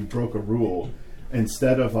 just like you broke a rule,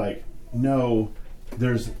 instead of like, no,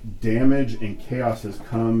 there's damage and chaos has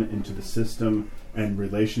come into the system and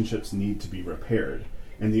relationships need to be repaired.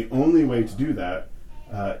 And the only way to do that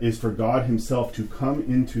is for God himself to come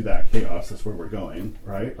into that chaos. That's where we're going,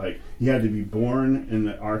 right? Like he had to be born in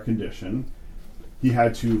our condition. He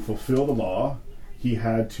had to fulfill the law. He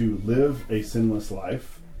had to live a sinless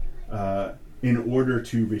life in order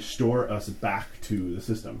to restore us back to the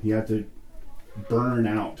system. He had to burn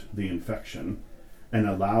out the infection and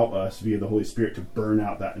allow us via the Holy Spirit to burn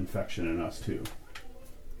out that infection in us too.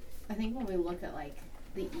 I think when we look at like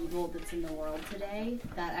the evil that's in the world today,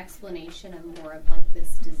 that explanation of more of like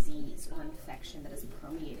this disease or infection that has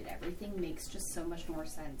permeated everything makes just so much more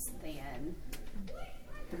sense than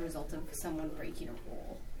the result of someone breaking a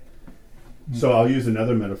rule. So I'll use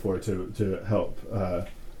another metaphor to help.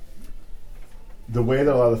 The way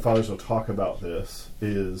that a lot of the fathers will talk about this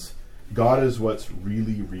is God is what's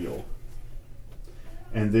really real.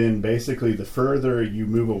 And then basically the further you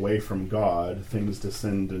move away from God, things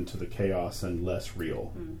descend into the chaos and less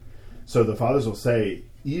real. Mm. So the fathers will say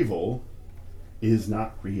evil is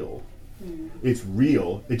not real. Mm. It's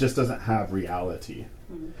real, it just doesn't have reality.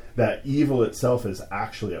 Mm. That evil itself is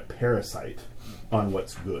actually a parasite on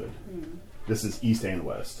what's good. Mm. This is East and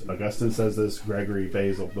West. Augustine says this, Gregory,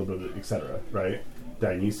 Basil, blah, blah, blah, etc. Right?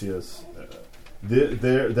 Dionysius.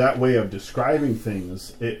 That way of describing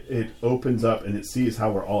things, it opens up and it sees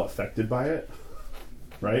how we're all affected by it.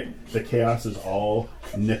 Right? The chaos is all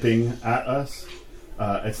nipping at us.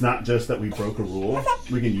 It's not just that we broke a rule.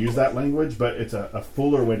 We can use that language, but it's a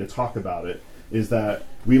fuller way to talk about it, is that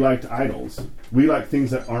we liked idols. We like things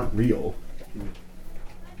that aren't real.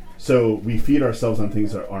 So we feed ourselves on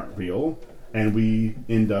things that aren't real, and we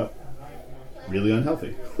end up really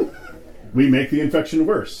unhealthy. We make the infection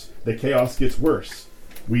worse. The chaos gets worse.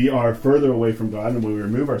 We are further away from God, and when we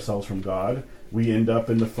remove ourselves from God, we end up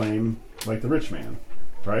in the flame like the rich man.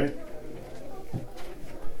 Right?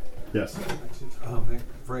 Yes? That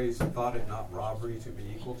phrase, thought it not robbery to be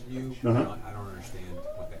equal to you, I don't understand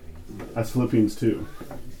what that means. That's Philippians 2.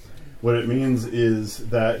 What it means is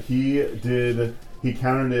that he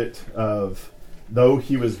counted it of, though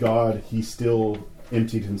he was God, he still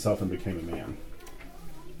emptied himself and became a man.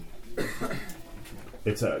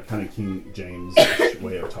 It's a kind of King James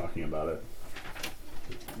way of talking about it.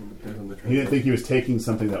 He didn't think he was taking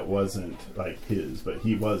something that wasn't like his, but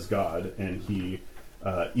he was God, and he,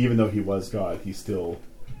 even though he was God, he still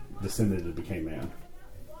descended and became man.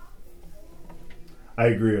 I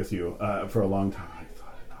agree with you. For a long time, I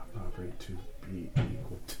thought it not robbery to be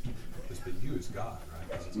equal to. But you is God,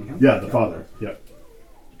 right? Mm-hmm. Yeah, the Father. Yep.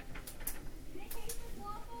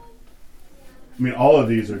 I mean, all of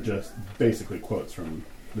these are just basically quotes from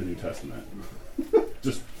the New Testament,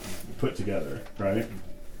 just put together, right?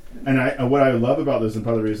 And what I love about this, and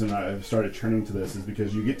part of the reason I've started turning to this, is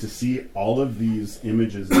because you get to see all of these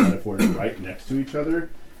images and metaphors right next to each other,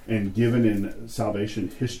 and given in salvation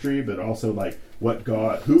history, but also like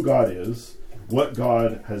who God is, what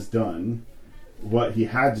God has done, what He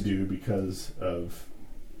had to do because of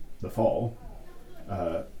the fall.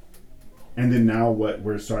 And then now what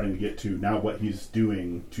we're starting to get to, now what He's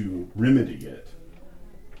doing to remedy it.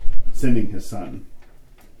 Sending His Son.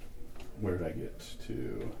 Where did I get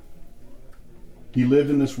to? He lived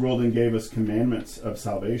in this world and gave us commandments of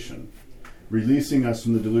salvation, releasing us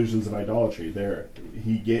from the delusions of idolatry. There,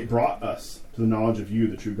 He brought us to the knowledge of you,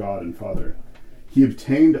 the true God and Father. He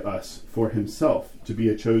obtained us for Himself to be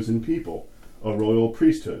a chosen people, a royal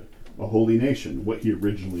priesthood, a holy nation, what He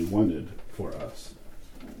originally wanted for us.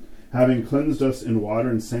 Having cleansed us in water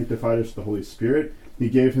and sanctified us with the Holy Spirit, He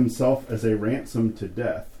gave Himself as a ransom to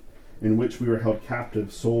death, in which we were held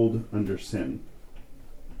captive, sold under sin.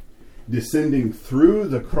 Descending through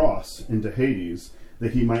the cross into Hades,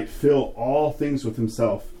 that He might fill all things with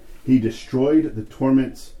Himself, He destroyed the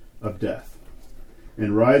torments of death.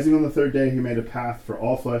 And rising on the third day, He made a path for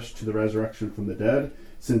all flesh to the resurrection from the dead,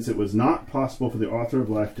 since it was not possible for the author of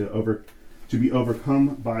life to be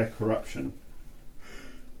overcome by corruption.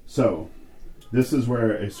 So, this is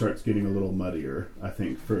where it starts getting a little muddier, I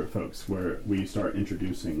think, for folks, where we start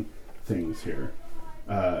introducing things here.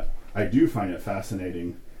 I do find it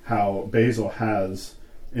fascinating how Basil has,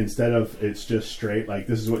 instead of it's just straight, like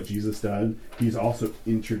this is what Jesus done, he's also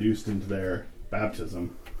introduced into their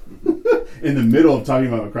baptism. In the middle of talking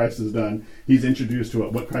about what Christ has done, he's introduced to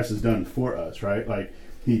what Christ has done for us, right? Like,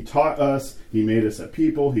 he taught us, he made us a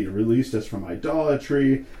people, he released us from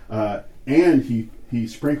idolatry, and he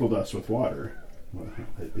sprinkled us with water.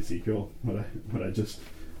 Ezekiel, what I just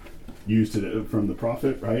used it from the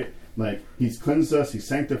prophet, right? Like, he's cleansed us, he's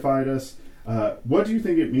sanctified us. What do you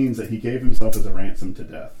think it means that he gave himself as a ransom to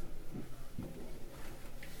death?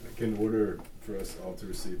 Like, in order for us all to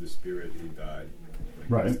receive the Spirit, he died. Like,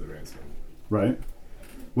 Right. that's the ransom. Right.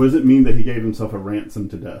 What does it mean that he gave himself a ransom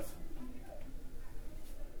to death?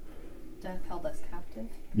 Death held us captive.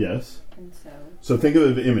 Yes. And So think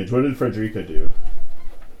of the image. What did Frederica do?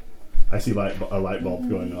 I see a light bulb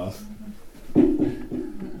going off.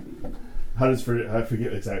 How does I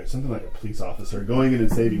forget exactly, something like a police officer going in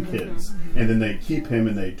and saving kids, and then they keep him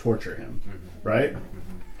and they torture him, right?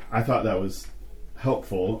 I thought that was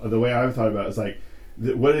helpful. The way I thought about it is like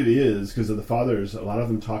what it is, because of the fathers, a lot of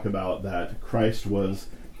them talk about that Christ was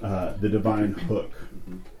the divine hook,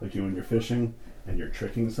 like when you're fishing and you're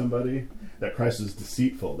tricking somebody, that Christ is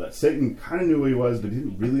deceitful, that Satan kind of knew who he was, but he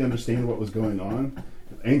didn't really understand what was going on.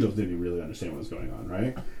 Angels didn't really understand what was going on,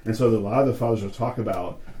 right? And so a lot of the fathers will talk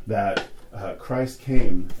about that Christ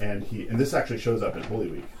came, and this actually shows up in Holy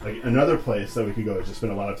Week. Like, another place that we could go is just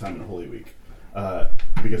spend a lot of time in Holy Week,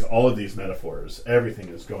 because all of these metaphors, everything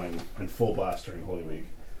is going in full blast during Holy Week.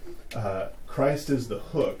 Christ is the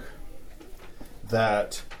hook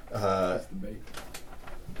that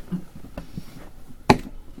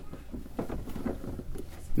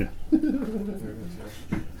yeah.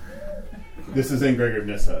 This is in Gregory of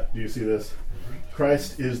Nyssa. Do you see this?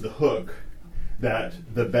 Christ is the hook that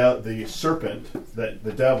the serpent, that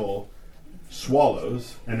the devil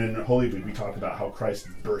swallows, and in Holy Week we talk about how Christ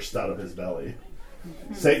bursts out of his belly.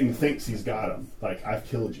 Satan thinks he's got him, like, I've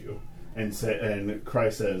killed you, and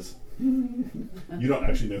Christ says, you don't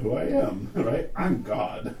actually know who I am, right? I'm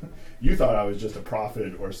God. You thought I was just a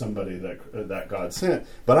prophet or somebody that God sent,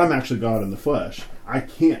 but I'm actually God in the flesh. I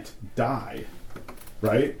can't die,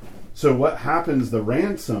 right? So what happens, the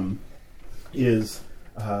ransom is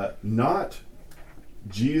not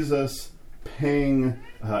Jesus paying,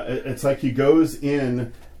 it's like he goes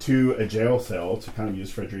in to a jail cell, to kind of use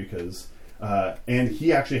Frederica's, and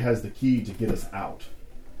he actually has the key to get us out.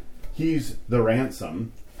 He's the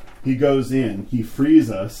ransom. He goes in, he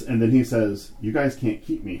frees us, and then he says, you guys can't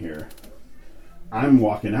keep me here. I'm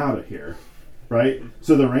walking out of here, right?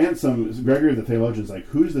 So the ransom, Gregory the theologian is like,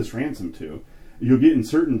 who's this ransom to? You'll get in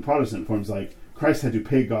certain Protestant forms like, Christ had to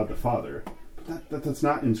pay God the Father. But that's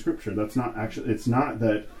not in Scripture. That's not actually, it's not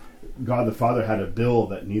that God the Father had a bill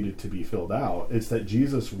that needed to be filled out. It's that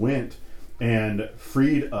Jesus went and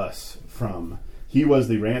freed us from, he was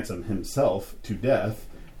the ransom himself to death,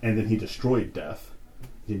 and then he destroyed death.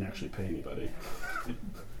 He didn't actually pay anybody.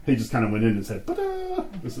 He just kind of went in and said, "Ta-da!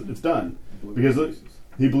 It's done." Because look,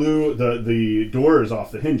 he blew the doors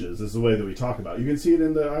off the hinges. This is the way that we talk about it. You can see it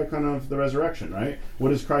in the icon of the resurrection, right?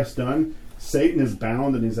 What has Christ done? Satan is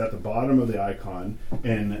bound and he's at the bottom of the icon,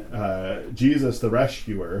 and Jesus, the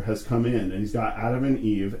rescuer, has come in, and he's got Adam and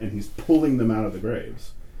Eve, and he's pulling them out of the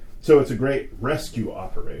graves. So it's a great rescue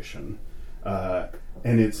operation, and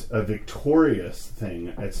it's a victorious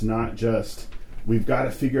thing. It's not just, we've got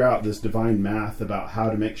to figure out this divine math about how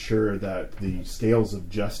to make sure that the scales of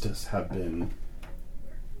justice have been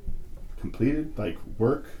completed, like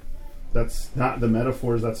work. That's not the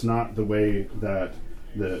metaphors. That's not the way that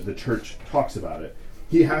the church talks about it.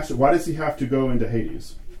 He has to. Why does he have to go into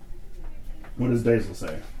Hades? What does Basil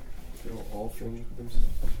say? Fill all things with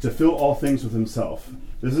himself. To fill all things with himself.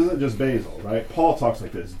 This isn't just Basil, right? Paul talks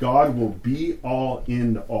like this. God will be all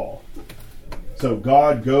in all. So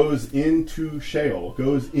God goes into Sheol,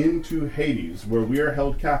 goes into Hades, where we are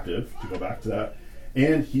held captive, to go back to that,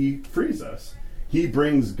 and he frees us. He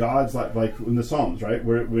brings God's life, like in the Psalms, right?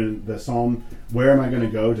 When the Psalm, where am I going to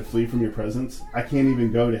go to flee from your presence? I can't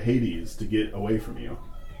even go to Hades to get away from you,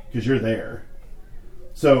 because you're there.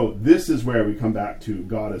 So this is where we come back to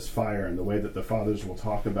God as fire, and the way that the fathers will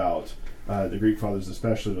talk about, the Greek fathers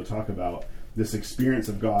especially will talk about this experience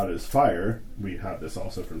of God as fire. We have this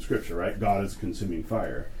also from Scripture, right? God is consuming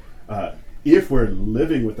fire. If we're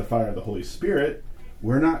living with the fire of the Holy Spirit,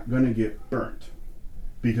 we're not going to get burnt,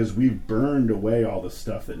 because we've burned away all the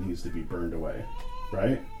stuff that needs to be burned away,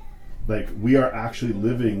 right? Like, we are actually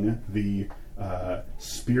living the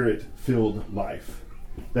Spirit-filled life.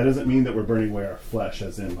 That doesn't mean that we're burning away our flesh,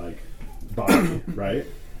 as in, like, body, right?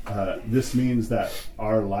 this means that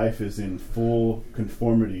our life is in full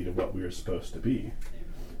conformity to what we are supposed to be.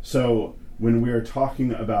 So when we are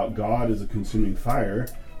talking about God as a consuming fire,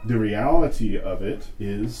 the reality of it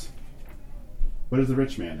is, what is the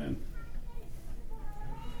rich man in?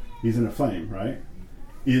 He's in a flame, right?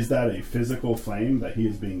 Is that a physical flame that he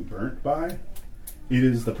is being burnt by? It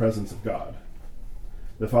is the presence of God.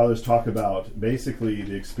 The fathers talk about basically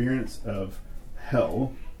the experience of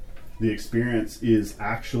hell. The experience is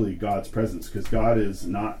actually God's presence, because God is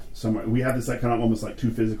not somewhere. We have this like kind of almost like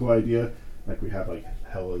too physical idea, like we have like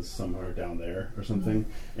hell is somewhere down there or something,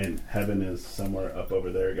 and heaven is somewhere up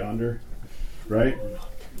over there yonder, right?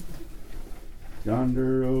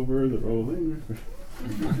 Yonder over the rolling river.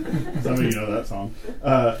 Some of you know that song.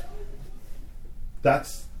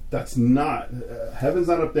 That's not heaven's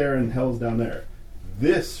not up there and hell's down there.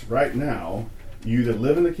 This right now, you either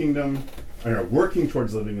live in the kingdom and are working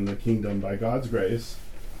towards living in the kingdom by God's grace,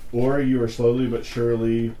 or you are slowly but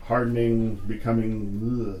surely hardening,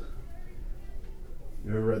 becoming. Ugh.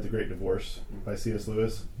 You ever read The Great Divorce by C.S.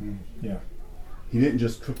 Lewis? Yeah. He didn't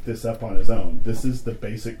just cook this up on his own. This is the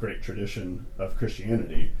basic great tradition of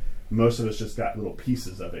Christianity. Most of us just got little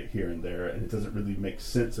pieces of it here and there, and it doesn't really make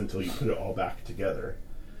sense until you put it all back together.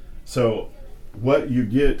 So what you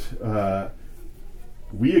get,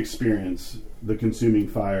 we experience the consuming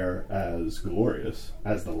fire as glorious,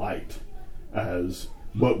 as the light, as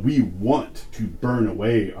what we want to burn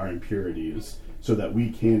away our impurities so that we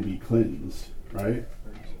can be cleansed, right?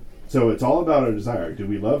 So it's all about our desire. Do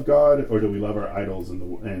we love God, or do we love our idols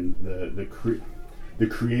and the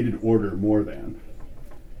created order more than?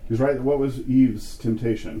 Because right, what was Eve's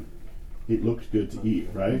temptation? It looked good to eat,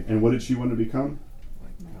 right? And what did she want to become?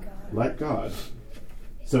 Like God.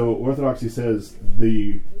 So Orthodoxy says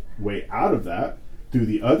the way out of that, through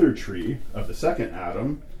the other tree of the second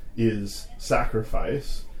Adam, is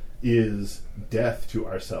sacrifice, is death to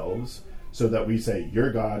ourselves, so that we say,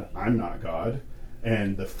 you're God, I'm not God.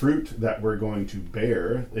 And the fruit that we're going to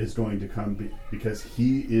bear is going to come because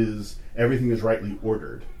everything is rightly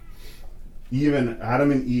ordered. Even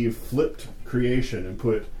Adam and Eve flipped creation and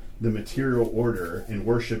put the material order and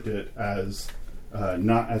worshipped it as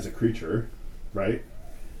not as a creature, right?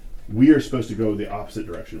 We are supposed to go the opposite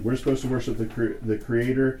direction. We're supposed to worship the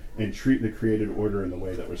Creator and treat the created order in the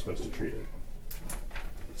way that we're supposed to treat it.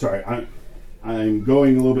 Sorry, I'm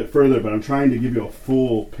going a little bit further, but I'm trying to give you a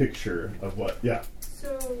full picture of what. Yeah.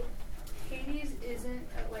 So Hades isn't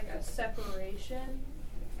like a separation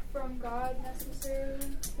from God necessarily?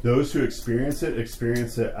 Those who experience it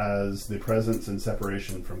as the presence and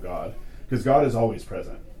separation from God. Because God is always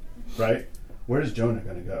present, right? Where is Jonah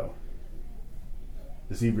going to go?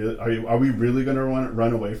 Is he really? Are we really going to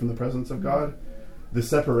run away from the presence of God? The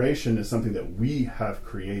separation is something that we have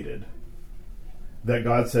created. That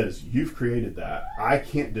God says, you've created that. I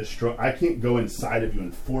can't go inside of you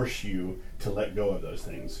and force you to let go of those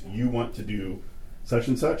things. You want to do such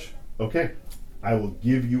and such? Okay. I will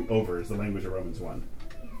give you over, is the language of Romans 1.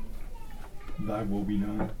 Thy will be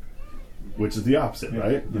done. Which is the opposite,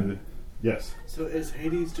 right? Yeah. Yes. So is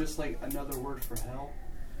Hades just like another word for hell?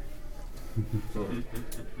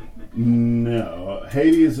 No.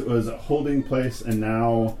 Hades was a holding place, and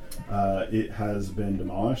now it has been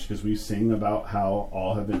demolished, because we sing about how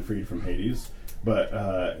all have been freed from Hades. But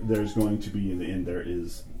there's going to be, in the end, there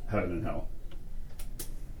is heaven and hell.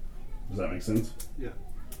 Does that make sense? Yeah.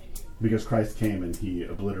 Because Christ came and he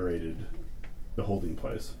obliterated the holding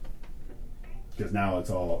place. Because now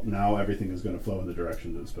everything is going to flow in the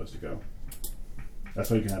direction that it's supposed to go. That's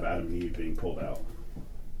why you can have Adam and Eve being pulled out.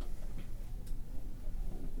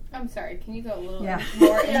 I'm sorry, can you go a little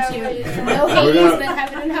more into no Hades than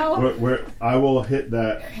heaven and hell? I will hit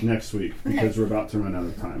that next week, because we're about to run out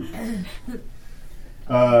of time.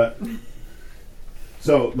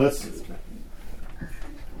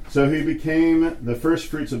 So he became the first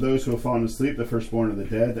fruits of those who have fallen asleep, the firstborn of the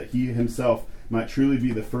dead, that he himself might truly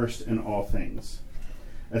be the first in all things.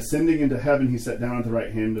 Ascending into heaven, he sat down at the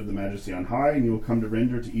right hand of the Majesty on high, and he will come to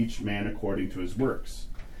render to each man according to his works.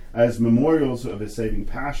 As memorials of his saving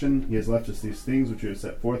passion, he has left us these things which he has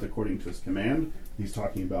set forth according to his command. He's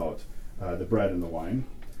talking about the bread and the wine.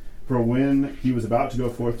 For when he was about to go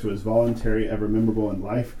forth to his voluntary, ever memorable, and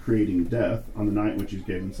life-creating death on the night in which he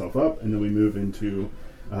gave himself up, and then we move into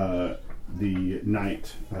the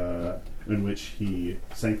night in which he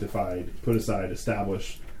sanctified, put aside,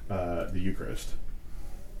 established the Eucharist,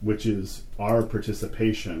 which is our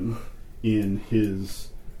participation in his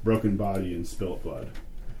broken body and spilt blood.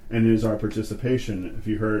 And it is our participation. If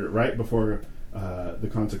you heard right before the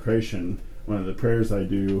consecration, one of the prayers I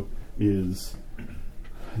do is,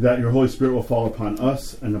 that your Holy Spirit will fall upon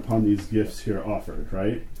us and upon these gifts here offered,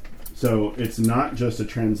 right? So it's not just a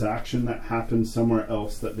transaction that happens somewhere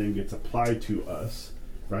else that then gets applied to us,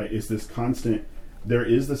 right? It's this constant, there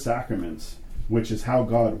is the sacraments, which is how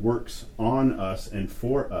God works on us and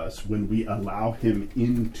for us when we allow him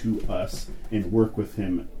into us and work with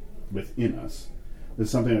him within us. This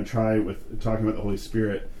is something I try with talking about the Holy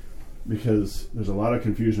Spirit, because there's a lot of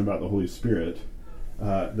confusion about the Holy Spirit,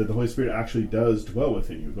 that the Holy Spirit actually does dwell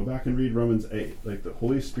within you. Go back and read Romans 8. Like, the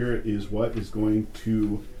Holy Spirit is what is going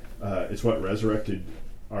to, it's what resurrected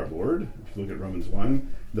our Lord. If you look at Romans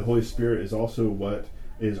 1, the Holy Spirit is also what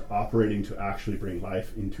is operating to actually bring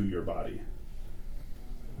life into your body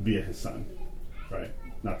via his Son, right?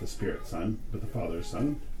 Not the Spirit's Son, but the Father's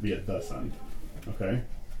Son, via the Son. Okay?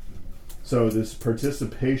 So this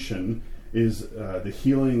participation is the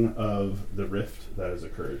healing of the rift that has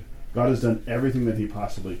occurred. God has done everything that he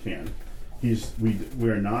possibly can. We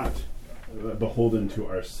are not beholden to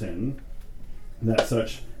our sin, that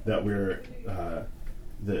such that we're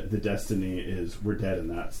the destiny is we're dead and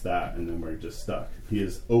that's that, and then we're just stuck. He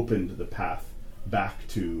has opened the path back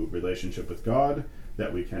to relationship with God,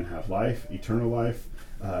 that we can have life, eternal life,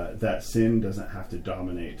 that sin doesn't have to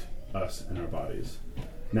dominate us and our bodies.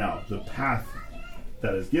 Now, the path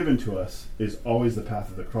that is given to us is always the path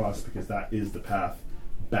of the cross, because that is the path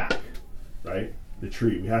back, right? The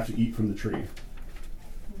tree. We have to eat from the tree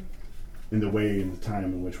in the way and the time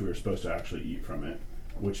in which we were supposed to actually eat from it,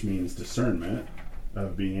 which means discernment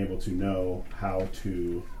of being able to know how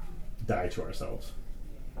to die to ourselves.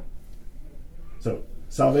 So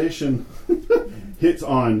salvation hits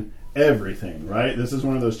on everything, right? This is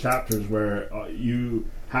one of those chapters where you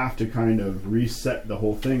have to kind of reset the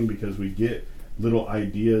whole thing, because we get little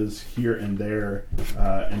ideas here and there,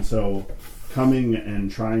 and so coming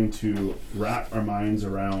and trying to wrap our minds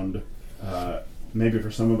around maybe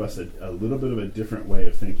for some of us a little bit of a different way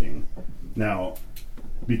of thinking. Now,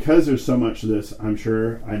 because there's so much of this,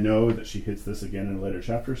 I know that she hits this again in a later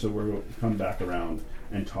chapter, so we'll come back around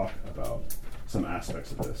and talk about some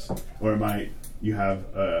aspects of this. Or might you have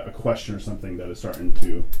a question or something that is starting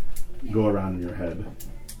to go around in your head?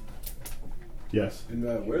 Yes? And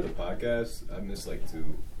where are the podcasts? I missed like two.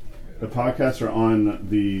 The podcasts are on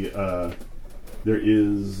the... there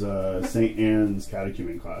is St. Anne's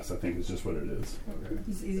Catechumen class, I think is just what it is. Okay.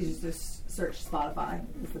 It's easy to just search Spotify.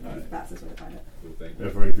 It's the fastest way to find it. Cool, thank you.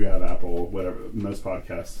 If you have Apple, whatever, most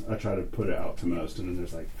podcasts, I try to put it out to most, and then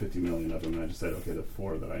there's like 50 million of them, and I just said, okay, the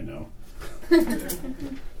 4 that I know.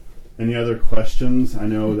 Any other questions? I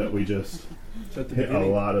know that we just hit a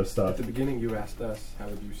lot of stuff. At the beginning, you asked us, how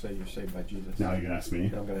would you say you're saved by Jesus? Now you're going to ask me.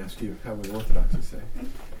 Now I'm going to ask you, how would Orthodoxy say?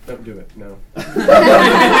 Don't do it, no.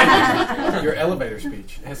 Your elevator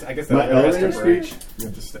speech. I guess my elevator speech?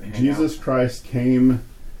 Jesus out. Christ came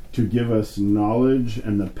to give us knowledge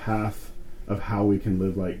and the path of how we can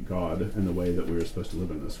live like God and the way that we were supposed to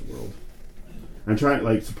live in this world. I'm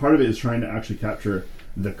trying, so part of it is trying to actually capture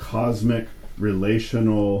the cosmic,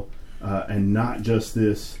 relational, and not just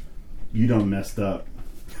this, you done messed up,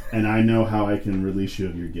 and I know how I can release you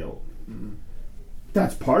of your guilt. Mm-hmm.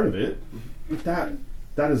 That's part of it.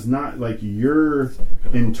 That is not your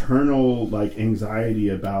internal anxiety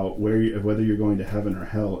about whether you're going to heaven or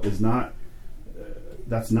hell is not.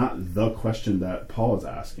 That's not the question that Paul is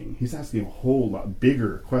asking. He's asking a whole lot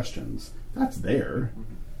bigger questions. That's there.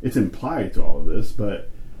 It's implied to all of this, but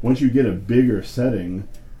once you get a bigger setting,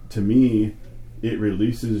 to me, it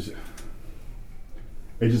releases.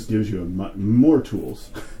 It just gives you more tools,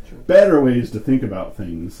 better ways to think about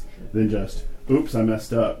things than just, oops, I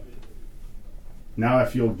messed up. Now I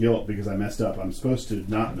feel guilt because I messed up. I'm supposed to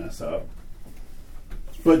not mess up.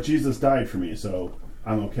 But Jesus died for me, so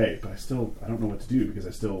I'm okay. But I don't know what to do, because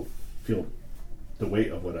I still feel the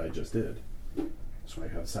weight of what I just did. That's why I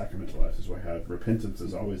have sacramental life. That's why I have repentance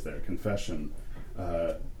is always there. Confession.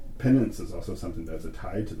 Penance is also something that's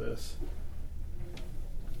tied to this.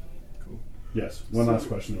 Cool. Yes. One last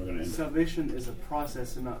question we're going to end. Salvation is a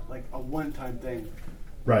process and not like a one-time thing.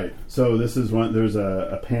 Right. So this is there's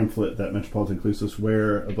a pamphlet that Metropolitan Ecclesiastical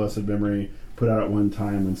Swear of Blessed Memory put out at one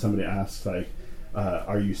time when somebody asks,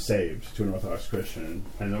 are you saved, to an Orthodox Christian?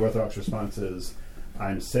 And the Orthodox response is,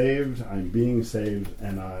 I'm saved, I'm being saved,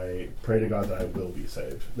 and I pray to God that I will be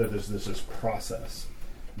saved. That there's this process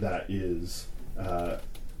that is a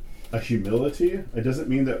humility. It doesn't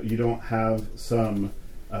mean that you don't have some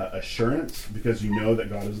assurance because you know that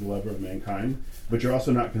God is the lover of mankind, but you're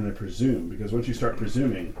also not going to presume, because once you start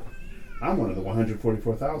presuming, I'm one of the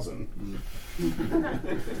 144,000.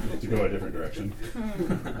 To go a different direction.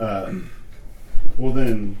 Well,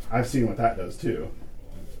 then I've seen what that does too.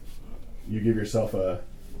 You give yourself a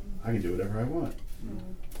I can do whatever I want.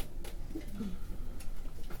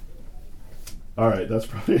 All right, that's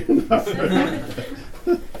probably enough.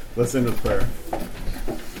 Let's end with prayer.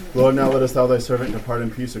 Lord, now let us thou thy servant depart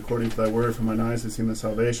in peace according to thy word. For mine eyes have seen the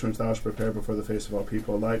salvation which thou hast prepared before the face of all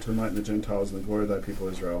people, a light to enlighten the Gentiles and the glory of thy people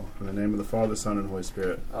Israel. In the name of the Father, Son, and Holy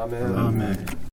Spirit. Amen. Amen.